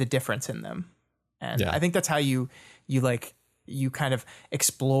is the difference in them. And I think that's how you kind of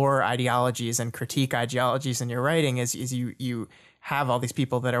explore ideologies and critique ideologies in your writing is you have all these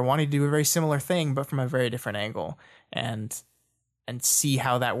people that are wanting to do a very similar thing, but from a very different angle, and see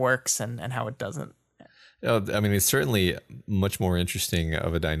how that works and how it doesn't. I mean, it's certainly much more interesting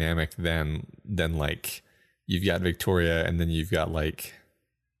of a dynamic than like you've got Victoria and then you've got like,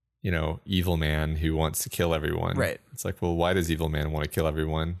 Evil Man who wants to kill everyone. Right. It's like, well, why does Evil Man want to kill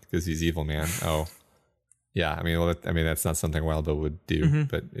everyone? Because he's Evil Man. Oh, yeah. I mean, that's not something Wild Bill would do,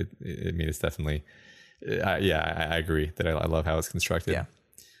 but it's definitely. I agree that I love how it's constructed.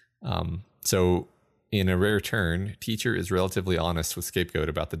 Yeah. So in a rare turn, Teacher is relatively honest with Scapegoat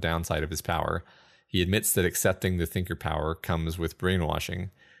about the downside of his power. He admits that accepting the thinker power comes with brainwashing,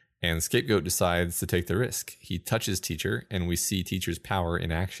 and Scapegoat decides to take the risk. He touches Teacher, and we see Teacher's power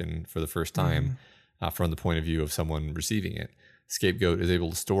in action for the first time from the point of view of someone receiving it. Scapegoat is able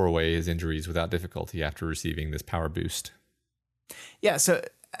to store away his injuries without difficulty after receiving this power boost. Yeah, so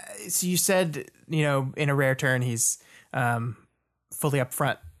you said, in a rare turn, he's fully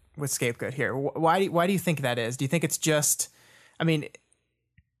upfront with Scapegoat here. Why do you think that is? Do you think it's just,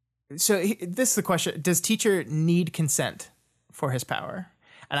 this is the question. Does Teacher need consent for his power?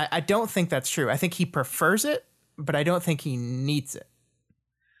 And I don't think that's true. I think he prefers it, but I don't think he needs it.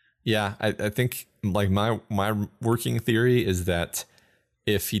 Yeah, I think like my working theory is that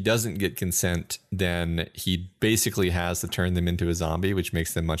if he doesn't get consent, then he basically has to turn them into a zombie, which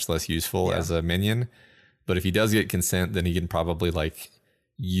makes them much less useful as a minion. But if he does get consent, then he can probably like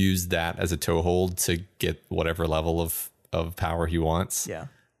use that as a toehold to get whatever level of power he wants. Yeah.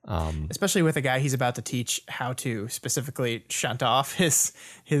 Especially with a guy he's about to teach how to specifically shunt off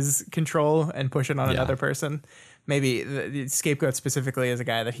his control and push it on another person. Maybe the scapegoat specifically is a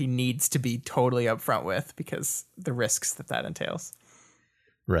guy that he needs to be totally upfront with because the risks that entails.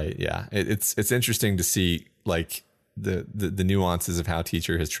 Right. Yeah. It's interesting to see like the nuances of how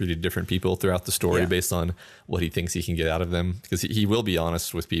Teacher has treated different people throughout the story based on what he thinks he can get out of them, because he will be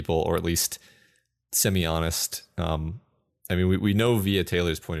honest with people, or at least semi-honest. I mean, we know via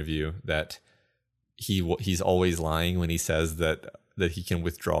Taylor's point of view that he's always lying when he says that he can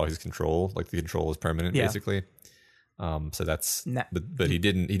withdraw his control, like the control is permanent, basically. So that's but he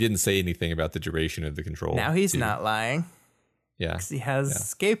didn't say anything about the duration of the control. Now he's not lying. Yeah, because he has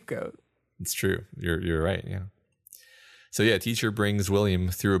scapegoat. It's true. You're right. Yeah. So yeah, Teacher brings William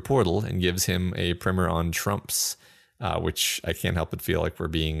through a portal and gives him a primer on Trumps, which I can't help but feel like we're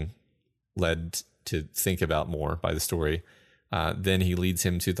being led to think about more by the story. Then he leads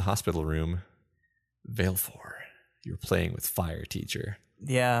him to the hospital room. Valefor, you're playing with fire, Teacher.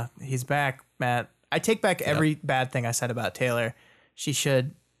 Yeah, he's back, Matt. I take back every bad thing I said about Taylor. She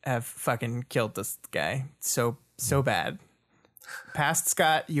should have fucking killed this guy. So bad. Past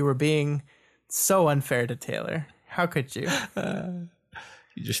Scott, you were being so unfair to Taylor. How could you?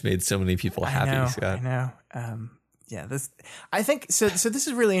 You just made so many people happy, Scott. I know. I think so. So this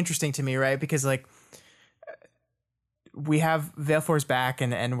is really interesting to me, right? Because like we have Valefor's back,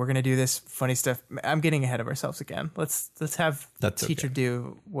 and we're gonna do this funny stuff. I'm getting ahead of ourselves again. Let's have Teacher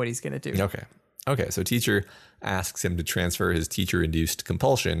do what he's gonna do. Okay. So Teacher asks him to transfer his teacher-induced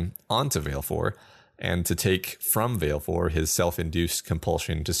compulsion onto Valefor, and to take from Valefor his self-induced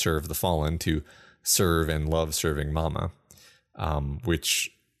compulsion to serve the fallen, to serve and love serving Mama,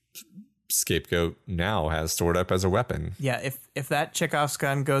 which Scapegoat now has stored up as a weapon. Yeah, if that Chekhov's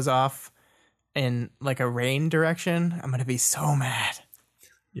gun goes off in like a rain direction, I'm gonna be so mad.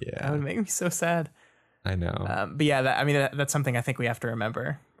 Yeah, that would make me so sad. I know. But yeah, that's something I think we have to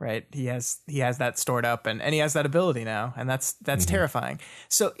remember, right? He has that stored up, and he has that ability now, and that's terrifying.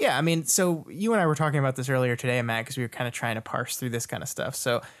 So yeah, I mean, so you and I were talking about this earlier today, Matt, because we were kind of trying to parse through this kind of stuff.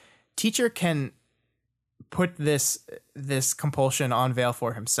 So Teacher can put this compulsion on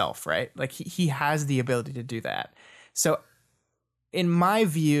Valefor himself, right? Like he has the ability to do that. So in my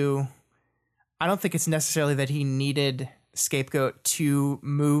view, I don't think it's necessarily that he needed Scapegoat to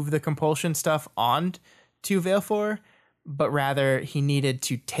move the compulsion stuff on to Valefor, but rather he needed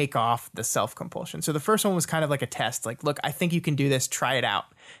to take off the self-compulsion. So the first one was kind of like a test. Like, look, I think you can do this. Try it out.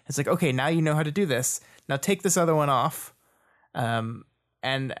 It's like, okay, now you know how to do this. Now take this other one off. And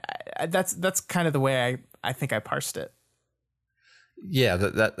that's kind of the way I think I parsed it. Yeah,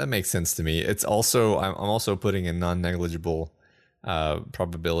 that makes sense to me. It's also, I'm also putting a non-negligible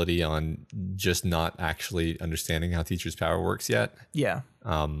probability on just not actually understanding how Teacher's power works yet. Yeah,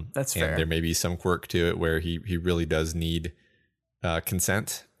 that's fair. And there may be some quirk to it where he really does need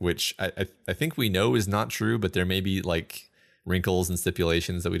consent, which I think we know is not true, but there may be like wrinkles and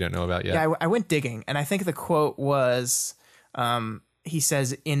stipulations that we don't know about yet. Yeah, I went digging, and I think the quote was, he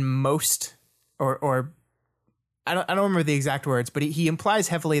says in most, or I don't remember the exact words, but he implies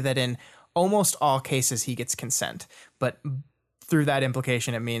heavily that in almost all cases he gets consent, but through that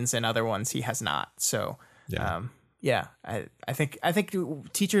implication, it means in other ones he has not. So, I think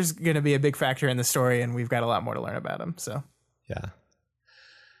Teacher's going to be a big factor in the story, and we've got a lot more to learn about him. So,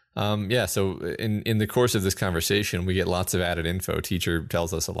 So in the course of this conversation, we get lots of added info. Teacher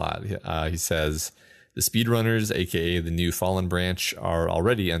tells us a lot. He says the speedrunners, aka the new Fallen branch, are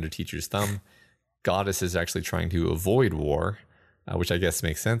already under Teacher's thumb. Goddess is actually trying to avoid war, which I guess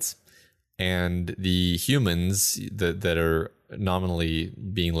makes sense. And the humans that are nominally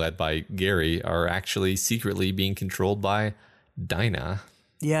being led by Gary are actually secretly being controlled by Dinah.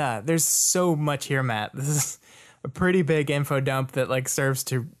 Yeah, there's so much here, Matt. This is a pretty big info dump that like serves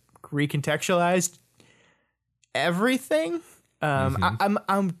to recontextualize everything.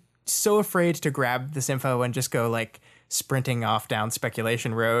 I'm so afraid to grab this info and just go like sprinting off down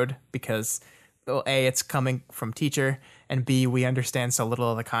speculation road because, well, A, it's coming from Teacher, and B, we understand so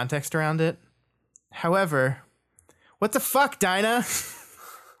little of the context around it. However, what the fuck, Dinah?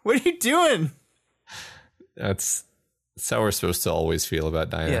 What are you doing? That's how we're supposed to always feel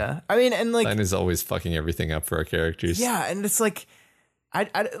about Dinah. Yeah, I mean, and like Dinah's always fucking everything up for our characters. Yeah, and it's like, I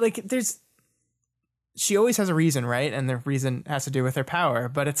like there's, she always has a reason, right? And the reason has to do with her power.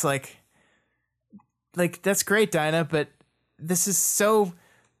 But it's like that's great, Dinah, but this is so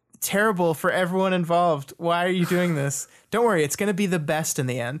terrible for everyone involved. Why are you doing this? Don't worry, it's going to be the best in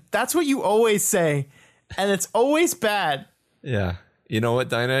the end. That's what you always say, and it's always bad. Yeah. you know what,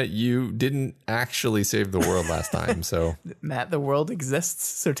 Dinah? You didn't actually save the world last time, so Matt, the world exists,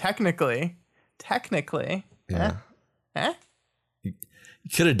 so technically, yeah. eh? You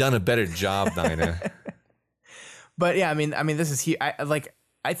could have done a better job, Dinah. But yeah, I mean, this is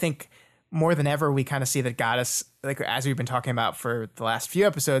I think more than ever we kind of see that Goddess, like as we've been talking about for the last few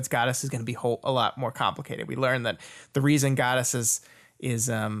episodes, Goddess is going to be a lot more complicated. We learn that the reason Goddess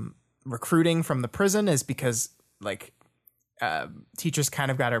is recruiting from the prison is because like teachers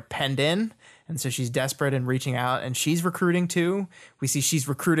kind of got her penned in, and so she's desperate and reaching out, and she's recruiting too. We see she's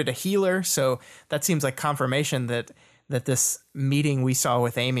recruited a healer, so that seems like confirmation that this meeting we saw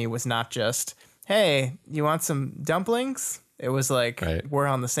with Amy was not just, hey, you want some dumplings? It was like, right. We're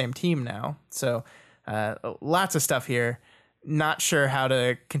on the same team now. So lots of stuff here. Not sure how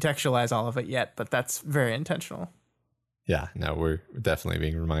to contextualize all of it yet, but that's very intentional. Yeah, no, we're definitely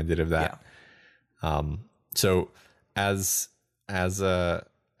being reminded of that. Yeah. So as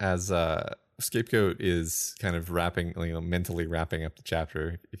Scapegoat is kind of mentally wrapping up the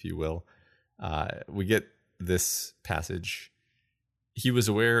chapter, if you will, we get this passage. He was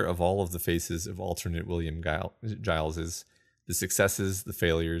aware of all of the faces of alternate William Giles's, the successes, the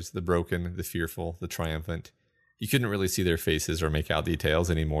failures, the broken, the fearful, the triumphant. He couldn't really see their faces or make out details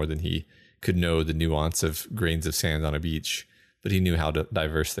any more than he could know the nuance of grains of sand on a beach, but he knew how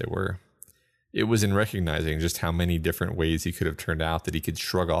diverse they were. It was in recognizing just how many different ways he could have turned out that he could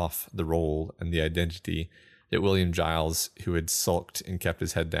shrug off the role and the identity that William Giles, who had sulked and kept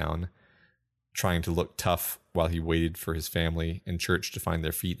his head down, trying to look tough while he waited for his family and church to find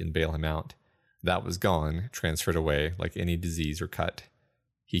their feet and bail him out. That was gone, transferred away like any disease or cut.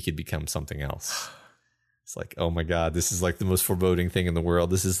 He could become something else. It's like, oh my God, this is like the most foreboding thing in the world.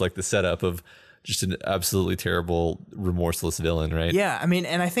 This is like the setup of just an absolutely terrible, remorseless villain, right? Yeah, I mean,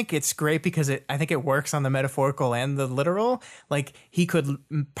 and I think it's great because I think it works on the metaphorical and the literal. Like, he could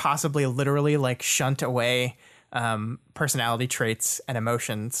possibly literally like shunt away personality traits and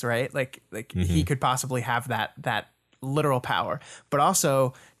emotions, right? Like he could possibly have that literal power, but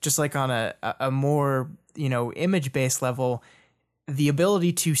also just like on a more, image-based level, the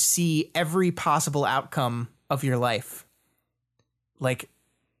ability to see every possible outcome of your life, like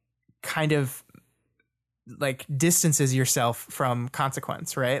kind of like distances yourself from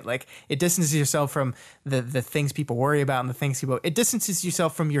consequence, right? Like it distances yourself from the things people worry about and the things it distances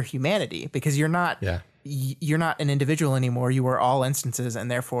yourself from your humanity, because you're not an individual anymore. You are all instances, and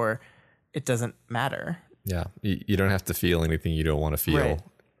therefore it doesn't matter. Yeah. You don't have to feel anything you don't want to feel. Right.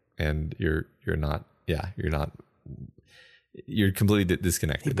 And you're completely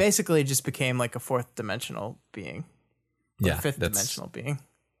disconnected. He basically just became like a fourth dimensional being. Fifth dimensional being.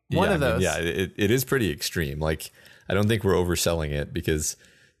 One of those. It is pretty extreme. Like, I don't think we're overselling it, because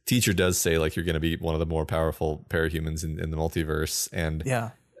Teacher does say like you're going to be one of the more powerful parahumans in the multiverse, and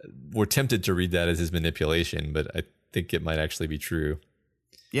we're tempted to read that as his manipulation, but I think it might actually be true.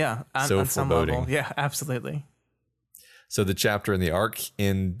 Yeah, on some level. Yeah, absolutely. So the chapter and the arc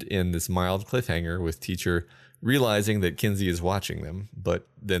end in this mild cliffhanger with Teacher realizing that Kinsey is watching them, but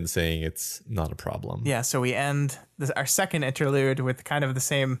then saying it's not a problem. Yeah, so we end our second interlude with kind of the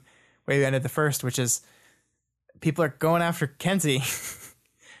same way we ended the first, which is people are going after Kinsey.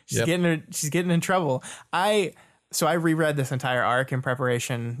 She's getting in trouble. I reread this entire arc in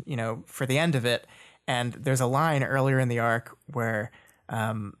preparation, for the end of it, and there's a line earlier in the arc where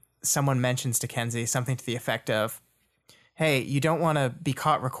someone mentions to Kinsey something to the effect of, "Hey, you don't want to be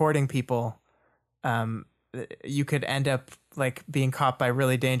caught recording people. You could end up like being caught by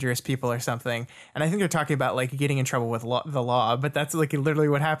really dangerous people or something." And I think they're talking about like getting in trouble with the law, but that's like literally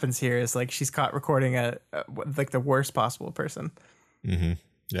what happens here is like she's caught recording like the worst possible person. Mm-hmm.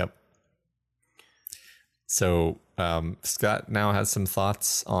 Yep. So Scott now has some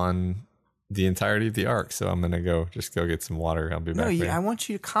thoughts on the entirety of the arc. So I'm going to go get some water. I'll be back. No, I want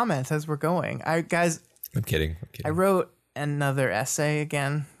you to comment as we're going. I'm kidding. I wrote another essay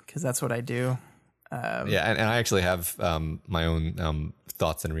again, because that's what I do. And I actually have my own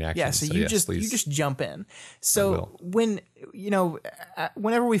thoughts and reactions. Yeah, so you just jump in. So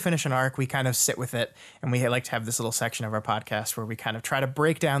whenever we finish an arc, we kind of sit with it, and we like to have this little section of our podcast where we kind of try to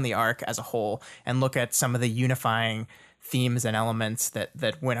break down the arc as a whole and look at some of the unifying themes and elements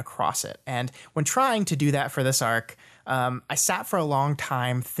that went across it. And when trying to do that for this arc, I sat for a long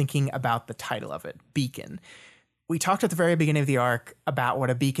time thinking about the title of it, Beacon. We talked at the very beginning of the arc about what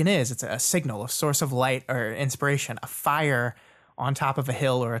a beacon is. It's a signal, a source of light or inspiration, a fire on top of a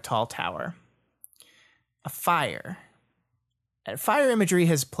hill or a tall tower. A fire. And fire imagery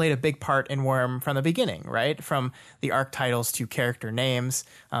has played a big part in Worm from the beginning, right? From the arc titles to character names.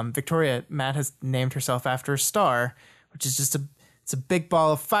 Victoria Matt has named herself after a star, which is just It's a big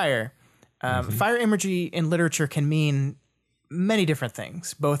ball of fire. Fire imagery in literature can mean many different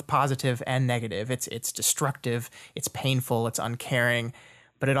things, both positive and negative. It's destructive, it's painful, it's uncaring,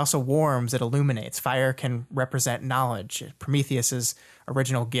 but it also warms, it illuminates. Fire can represent knowledge, Prometheus's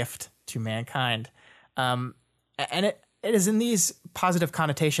original gift to mankind. And it is in these positive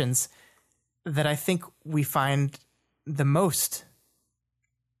connotations that I think we find the most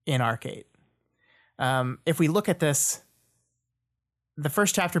in Arc 8. If we look at this, the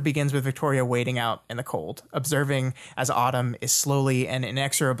first chapter begins with Victoria waiting out in the cold, observing as autumn is slowly and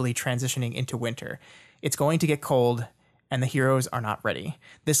inexorably transitioning into winter. It's going to get cold, and the heroes are not ready.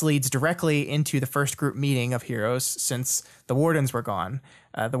 This leads directly into the first group meeting of heroes since the Wardens were gone.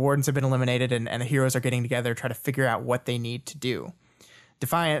 The Wardens have been eliminated, and the heroes are getting together to try to figure out what they need to do.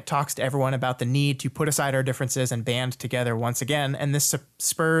 Defiant talks to everyone about the need to put aside our differences and band together once again, and this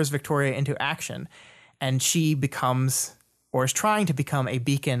spurs Victoria into action. And she becomes, or is trying to become, a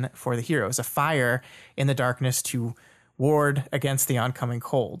beacon for the heroes, a fire in the darkness to ward against the oncoming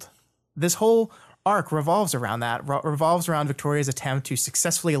cold. This whole arc revolves around that, revolves around Victoria's attempt to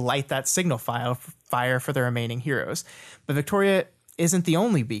successfully light that signal fire for the remaining heroes. But Victoria isn't the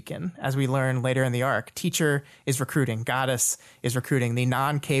only beacon, as we learn later in the arc. Teacher is recruiting, Goddess is recruiting, the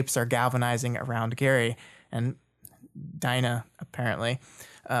non-capes are galvanizing around Gary, and Dinah, apparently.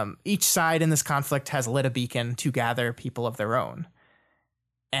 Each side in this conflict has lit a beacon to gather people of their own.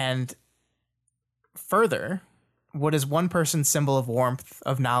 And further, what is one person's symbol of warmth,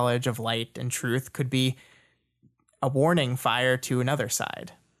 of knowledge, of light and truth could be a warning fire to another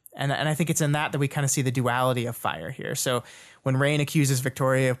side. And I think it's in that we kind of see the duality of fire here. So when Rain accuses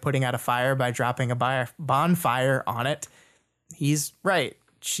Victoria of putting out a fire by dropping a bonfire on it, he's right.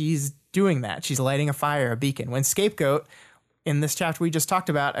 She's doing that. She's lighting a fire, a beacon. When Scapegoat, in this chapter we just talked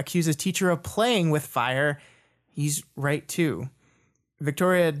about, accuses Teacher of playing with fire, he's right too.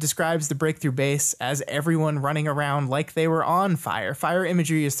 Victoria describes the breakthrough base as everyone running around like they were on fire. Fire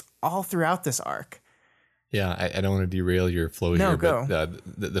imagery is all throughout this arc. Yeah, I don't want to derail your flow here, go. But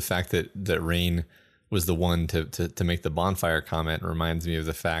the fact that Rain was the one to make the bonfire comment reminds me of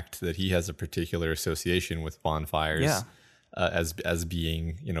the fact that he has a particular association with bonfires, as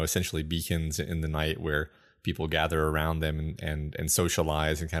being, essentially beacons in the night where people gather around them and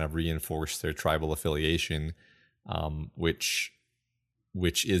socialize and kind of reinforce their tribal affiliation, which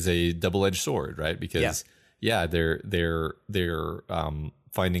is a double-edged sword, right? Because they're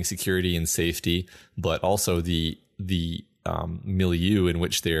finding security and safety, but also the milieu in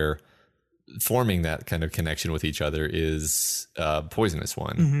which they're forming that kind of connection with each other is a poisonous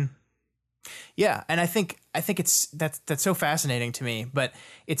one. Mm-hmm. Yeah, and I think that's so fascinating to me. But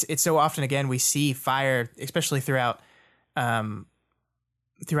it's so often, again, we see fire, especially throughout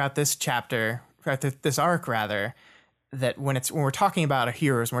this chapter, this arc rather, that when we're talking about our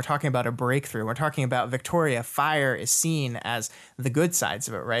heroes, when we're talking about a breakthrough, we're talking about Victoria, fire is seen as the good sides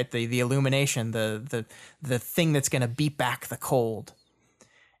of it, right? The illumination, the thing that's going to beat back the cold.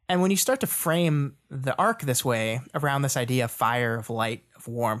 And when you start to frame the arc this way, around this idea of fire, of light, of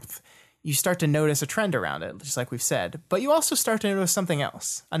warmth, you start to notice a trend around it, just like we've said. But you also start to notice something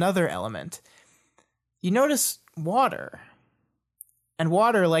else, another element. You notice water. And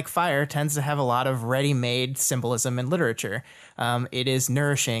water, like fire, tends to have a lot of ready-made symbolism in literature. It is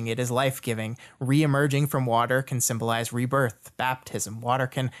nourishing. It is life-giving. Re-emerging from water can symbolize rebirth, baptism. Water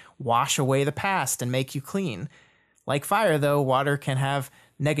can wash away the past and make you clean. Like fire, though, water can have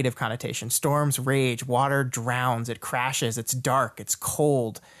negative connotations. Storms rage. Water drowns. It crashes. It's dark. It's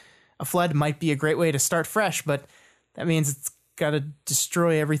cold. A flood might be a great way to start fresh, but that means it's got to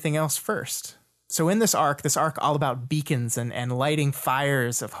destroy everything else first. So in this arc all about beacons and lighting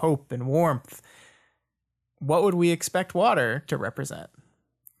fires of hope and warmth, what would we expect water to represent?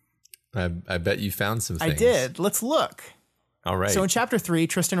 I bet you found some things. I did. Let's look. All right. So in chapter 3,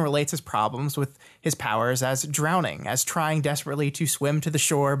 Tristan relates his problems with his powers as drowning, as trying desperately to swim to the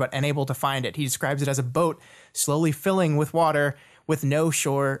shore but unable to find it. He describes it as a boat slowly filling with water with no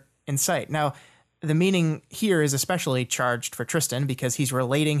shore in sight. Now, the meaning here is especially charged for Tristan because he's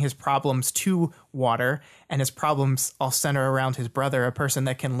relating his problems to water, and his problems all center around his brother, a person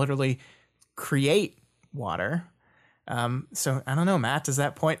that can literally create water. So I don't know, Matt, does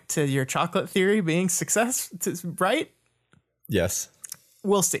that point to your chocolate theory being right? Yes.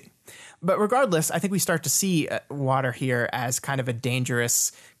 We'll see. But regardless, I think we start to see water here as kind of a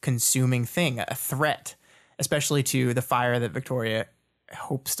dangerous, consuming thing, a threat, especially to the fire that Victoria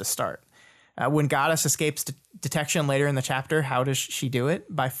hopes to start. When Goddess escapes detection later in the chapter, how does she do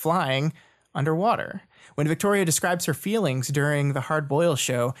it? By flying underwater. When Victoria describes her feelings during the Hard Boil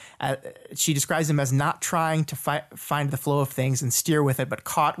show, she describes them as not trying to find the flow of things and steer with it, but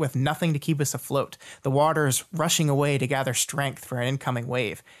caught with nothing to keep us afloat. The waters rushing away to gather strength for an incoming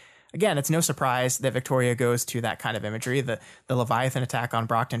wave. Again, it's no surprise that Victoria goes to that kind of imagery. The Leviathan attack on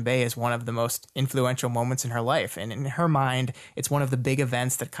Brockton Bay is one of the most influential moments in her life. And in her mind, it's one of the big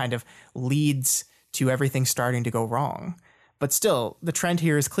events that kind of leads to everything starting to go wrong. But still, the trend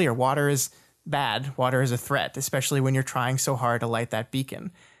here is clear. Water is bad. Water is a threat, especially when you're trying so hard to light that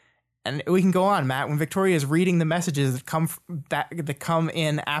beacon. And we can go on, Matt. When Victoria is reading the messages that come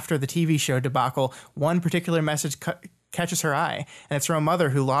in after the TV show debacle, one particular message catches her eye, and it's from a mother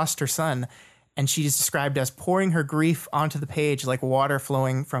who lost her son, and she is described as pouring her grief onto the page like water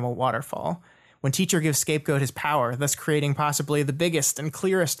flowing from a waterfall. When Teacher gives Scapegoat his power, thus creating possibly the biggest and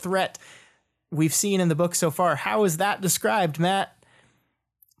clearest threat we've seen in the book so far. How is that described, Matt?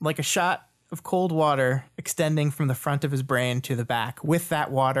 Like a shot of cold water extending from the front of his brain to the back. With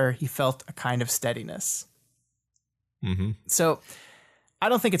that water, he felt a kind of steadiness. Mm-hmm. So I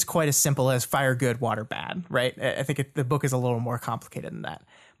don't think it's quite as simple as fire good, water bad, right? I think the book is a little more complicated than that.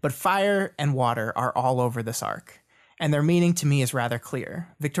 But fire and water are all over this arc, and their meaning to me is rather clear.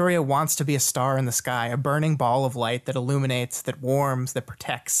 Victoria wants to be a star in the sky, a burning ball of light that illuminates, that warms, that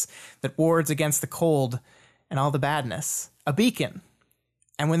protects, that wards against the cold and all the badness. A beacon.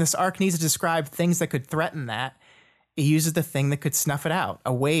 And when this arc needs to describe things that could threaten that, it uses the thing that could snuff it out,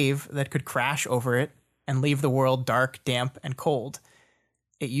 a wave that could crash over it and leave the world dark, damp, and cold.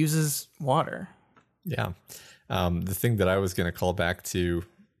 It uses water. Yeah. The thing that I was going to call back to,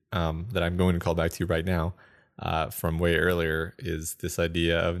 that I'm going to call back to right now, from way earlier, is this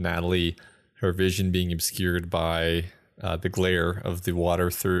idea of Natalie, her vision being obscured by the glare of the water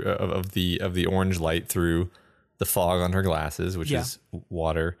through of the orange light through the fog on her glasses, which is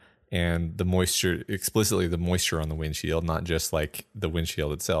water, and the moisture, explicitly the moisture on the windshield, not just like the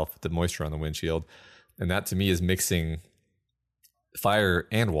windshield itself, but the moisture on the windshield. And that to me is mixing fire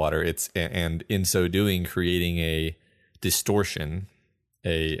and water. And in so doing, creating a distortion,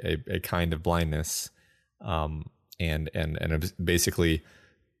 a kind of blindness, and basically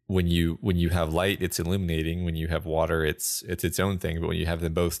when you have light, it's illuminating. When you have water, it's its own thing. But when you have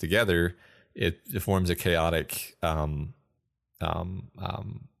them both together, it forms a chaotic blockage.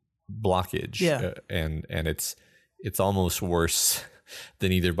 Yeah. And it's almost worse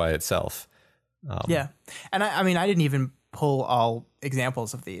than either by itself. Yeah. And I mean, I didn't even pull all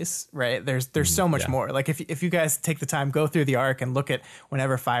examples of these, right? There's so much more. Like if you guys take the time, go through the arc and look at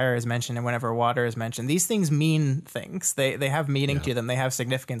whenever fire is mentioned and whenever water is mentioned, these things mean things. They have meaning to them. They have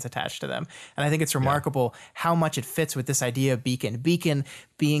significance attached to them. And I think it's remarkable how much it fits with this idea of Beacon. Beacon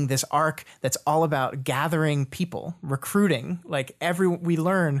being this arc that's all about gathering people, recruiting. Like we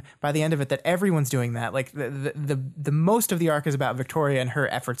learn by the end of it that everyone's doing that. Like the most of the arc is about Victoria and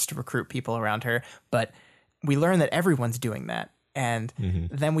her efforts to recruit people around her, but we learn that everyone's doing that. And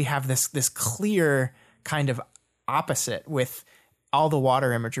then we have this clear kind of opposite with all the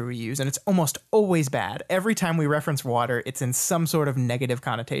water imagery we use. And it's almost always bad. Every time we reference water, it's in some sort of negative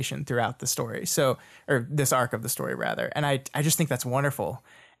connotation throughout the story. Or this arc of the story, rather. And I just think that's wonderful.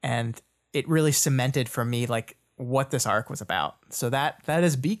 And it really cemented for me, like, what this arc was about. So that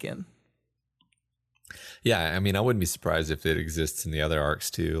is Beacon. Yeah, I mean, I wouldn't be surprised if it exists in the other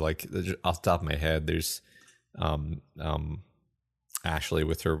arcs too. Like off the top of my head, there's Ashley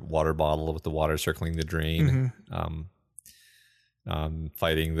with her water bottle with the water circling the drain,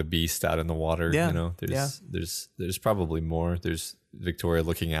 fighting the beast out in the water. Yeah. You know, there's probably more. There's Victoria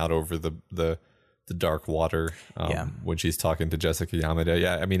looking out over the dark water when she's talking to Jessica Yamada.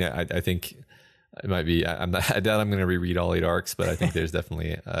 Yeah, I mean, I think it might be. I doubt I'm going to reread all 8 arcs, but I think there's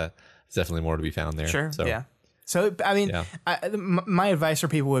definitely more to be found there. Sure. So, yeah. So, I mean, my advice for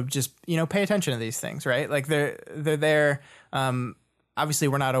people would just, pay attention to these things, right? Like they're there. Obviously,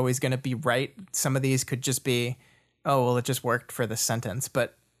 we're not always going to be right. Some of these could just be, oh, well, it just worked for this sentence.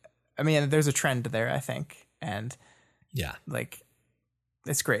 But I mean, there's a trend there, I think. And like,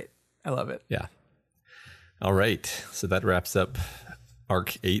 it's great. I love it. Yeah. All right. So that wraps up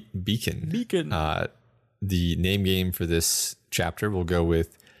Arc 8 Beacon. The name game for this chapter will go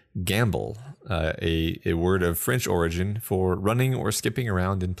with Gamble, a word of French origin for running or skipping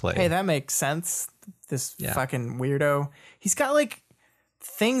around in play. Hey, that makes sense. This fucking weirdo. He's got like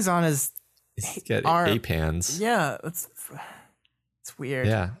things on his He's got arm. ape hands. Yeah, it's weird.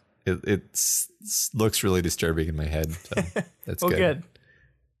 Yeah, it looks really disturbing in my head. So that's good.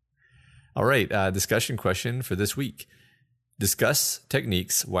 All right, discussion question for this week. Discuss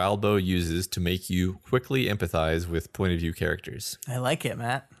techniques Wildbow uses to make you quickly empathize with point of view characters. I like it,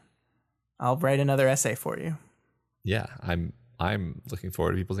 Matt. I'll write another essay for you. Yeah, I'm looking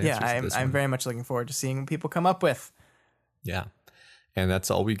forward to people's answers. Yeah, I'm very much looking forward to seeing what people come up with. Yeah. And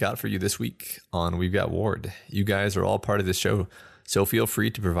that's all we got for you this week on We've Got Ward. You guys are all part of this show, so feel free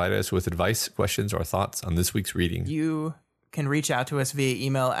to provide us with advice, questions, or thoughts on this week's reading. You can reach out to us via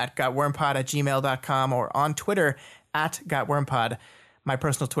email at gotwormpod@gmail.com or on Twitter at gotwormpod. My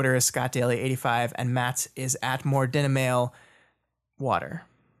personal Twitter is scottdaily85 and Matt's is at moredinamail. Water.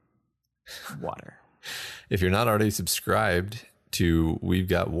 If you're not already subscribed to We've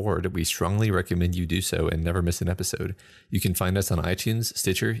Got Ward, we strongly recommend you do so and never miss an episode. You can find us on iTunes,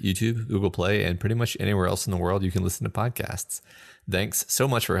 Stitcher, YouTube, Google Play, and pretty much anywhere else in the world you can listen to podcasts. Thanks so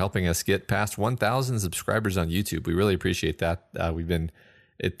much for helping us get past 1,000 subscribers on YouTube. We really appreciate that.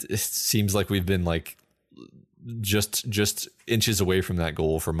 It seems like we've been like just inches away from that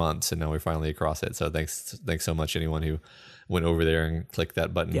goal for months, and now we're finally across it. So thanks so much anyone who went over there and clicked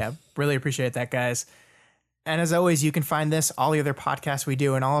that button. Yeah, really appreciate that, guys. And as always, you can find this, all the other podcasts we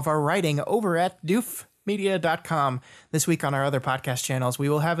do, and all of our writing over at doofmedia.com. This week on our other podcast channels, we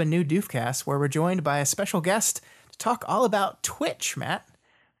will have a new Doofcast where we're joined by a special guest to talk all about Twitch, Matt.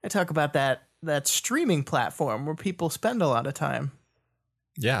 I talk about that streaming platform where people spend a lot of time.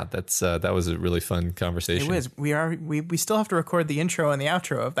 Yeah, that was a really fun conversation. It was. We still have to record the intro and the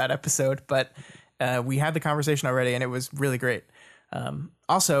outro of that episode, but we had the conversation already, and it was really great.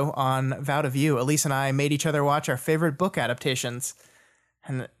 Also, on Vow to View, Elise and I made each other watch our favorite book adaptations,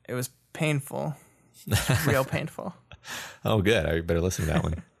 and it was painful. Real painful. Oh, good. I better listen to that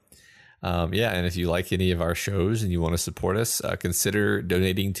one. Yeah, and if you like any of our shows and you want to support us, consider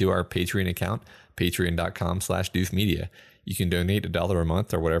donating to our Patreon account, patreon.com/doofmedia. You can donate $1 a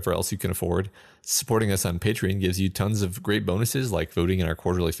month or whatever else you can afford. Supporting us on Patreon gives you tons of great bonuses like voting in our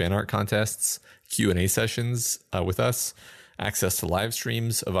quarterly fan art contests, Q&A sessions with us, access to live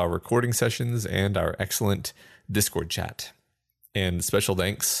streams of our recording sessions, and our excellent Discord chat. And special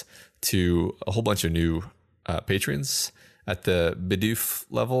thanks to a whole bunch of new patrons at the Bidoof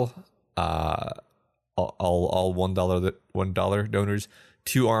level. All $1 donors.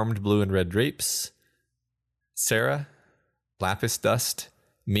 Two Armed Blue and Red Drapes, Sarah, Lapis Dust,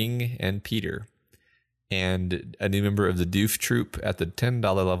 Ming, and Peter. And a new member of the Doof Troop at the $10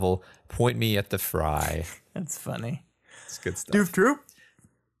 level, Point Me at the Fry. That's funny. It's good stuff. Doof Troop.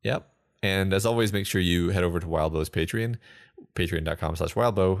 Yep. And as always, make sure you head over to Wildbow's Patreon,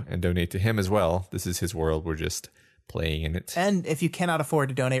 patreon.com/wildbow, and donate to him as well. This is his world. We're just playing in it. And if you cannot afford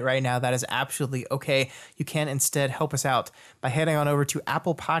to donate right now, that is absolutely okay. You can instead help us out by heading on over to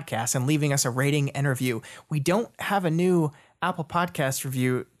Apple Podcasts and leaving us a rating and review. We don't have a new Apple Podcast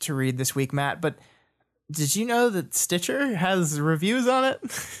review to read this week, Matt, but did you know that Stitcher has reviews on it?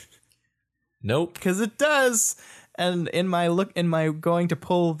 Nope. Because it does. And in my going to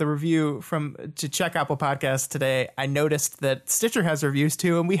pull the review to check Apple Podcasts today, I noticed that Stitcher has reviews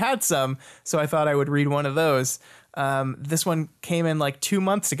too, and we had some, so I thought I would read one of those. This one came in like 2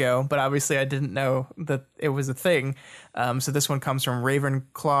 months ago, but obviously I didn't know that it was a thing. So this one comes from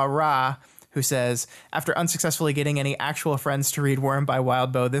Ravenclaw Ra, who says, after unsuccessfully getting any actual friends to read Worm by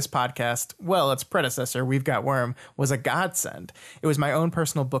Wildbow, this podcast, well, its predecessor, We've Got Worm, was a godsend. It was my own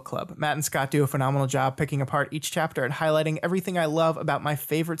personal book club. Matt and Scott do a phenomenal job picking apart each chapter and highlighting everything I love about my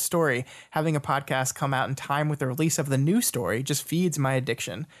favorite story. Having a podcast come out in time with the release of the new story just feeds my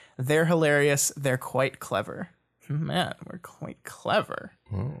addiction. They're hilarious. They're quite clever. Man, we're quite clever.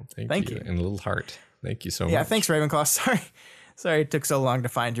 Oh, thank you. And a little heart. Thank you so much. Yeah, thanks, Ravenclaw. Sorry it took so long to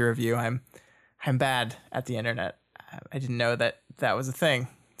find your review. I'm bad at the internet. I didn't know that was a thing.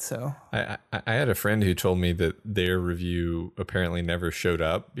 So I had a friend who told me that their review apparently never showed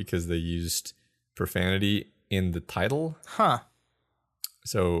up because they used profanity in the title. Huh.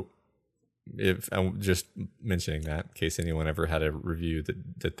 So if I'm just mentioning that in case anyone ever had a review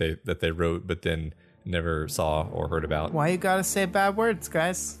that they wrote but then never saw or heard about. Why you gotta say bad words,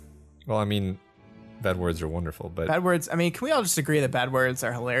 guys? Well, I mean, bad words are wonderful, but bad words. I mean, can we all just agree that bad words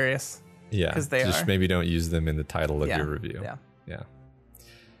are hilarious? Yeah, because they just are. maybe don't use them in the title of your review. Yeah.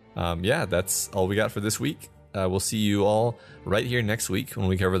 That's all we got for this week. We'll see you all right here next week when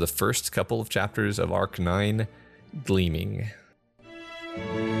we cover the first couple of chapters of Arc 9, Gleaming.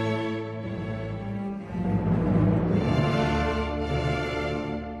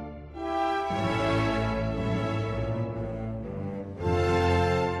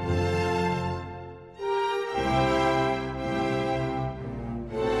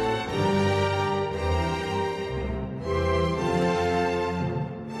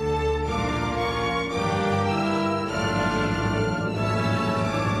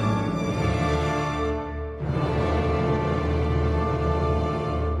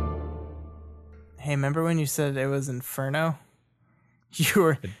 Hey, remember when you said it was Inferno? You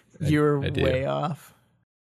were I do. way off.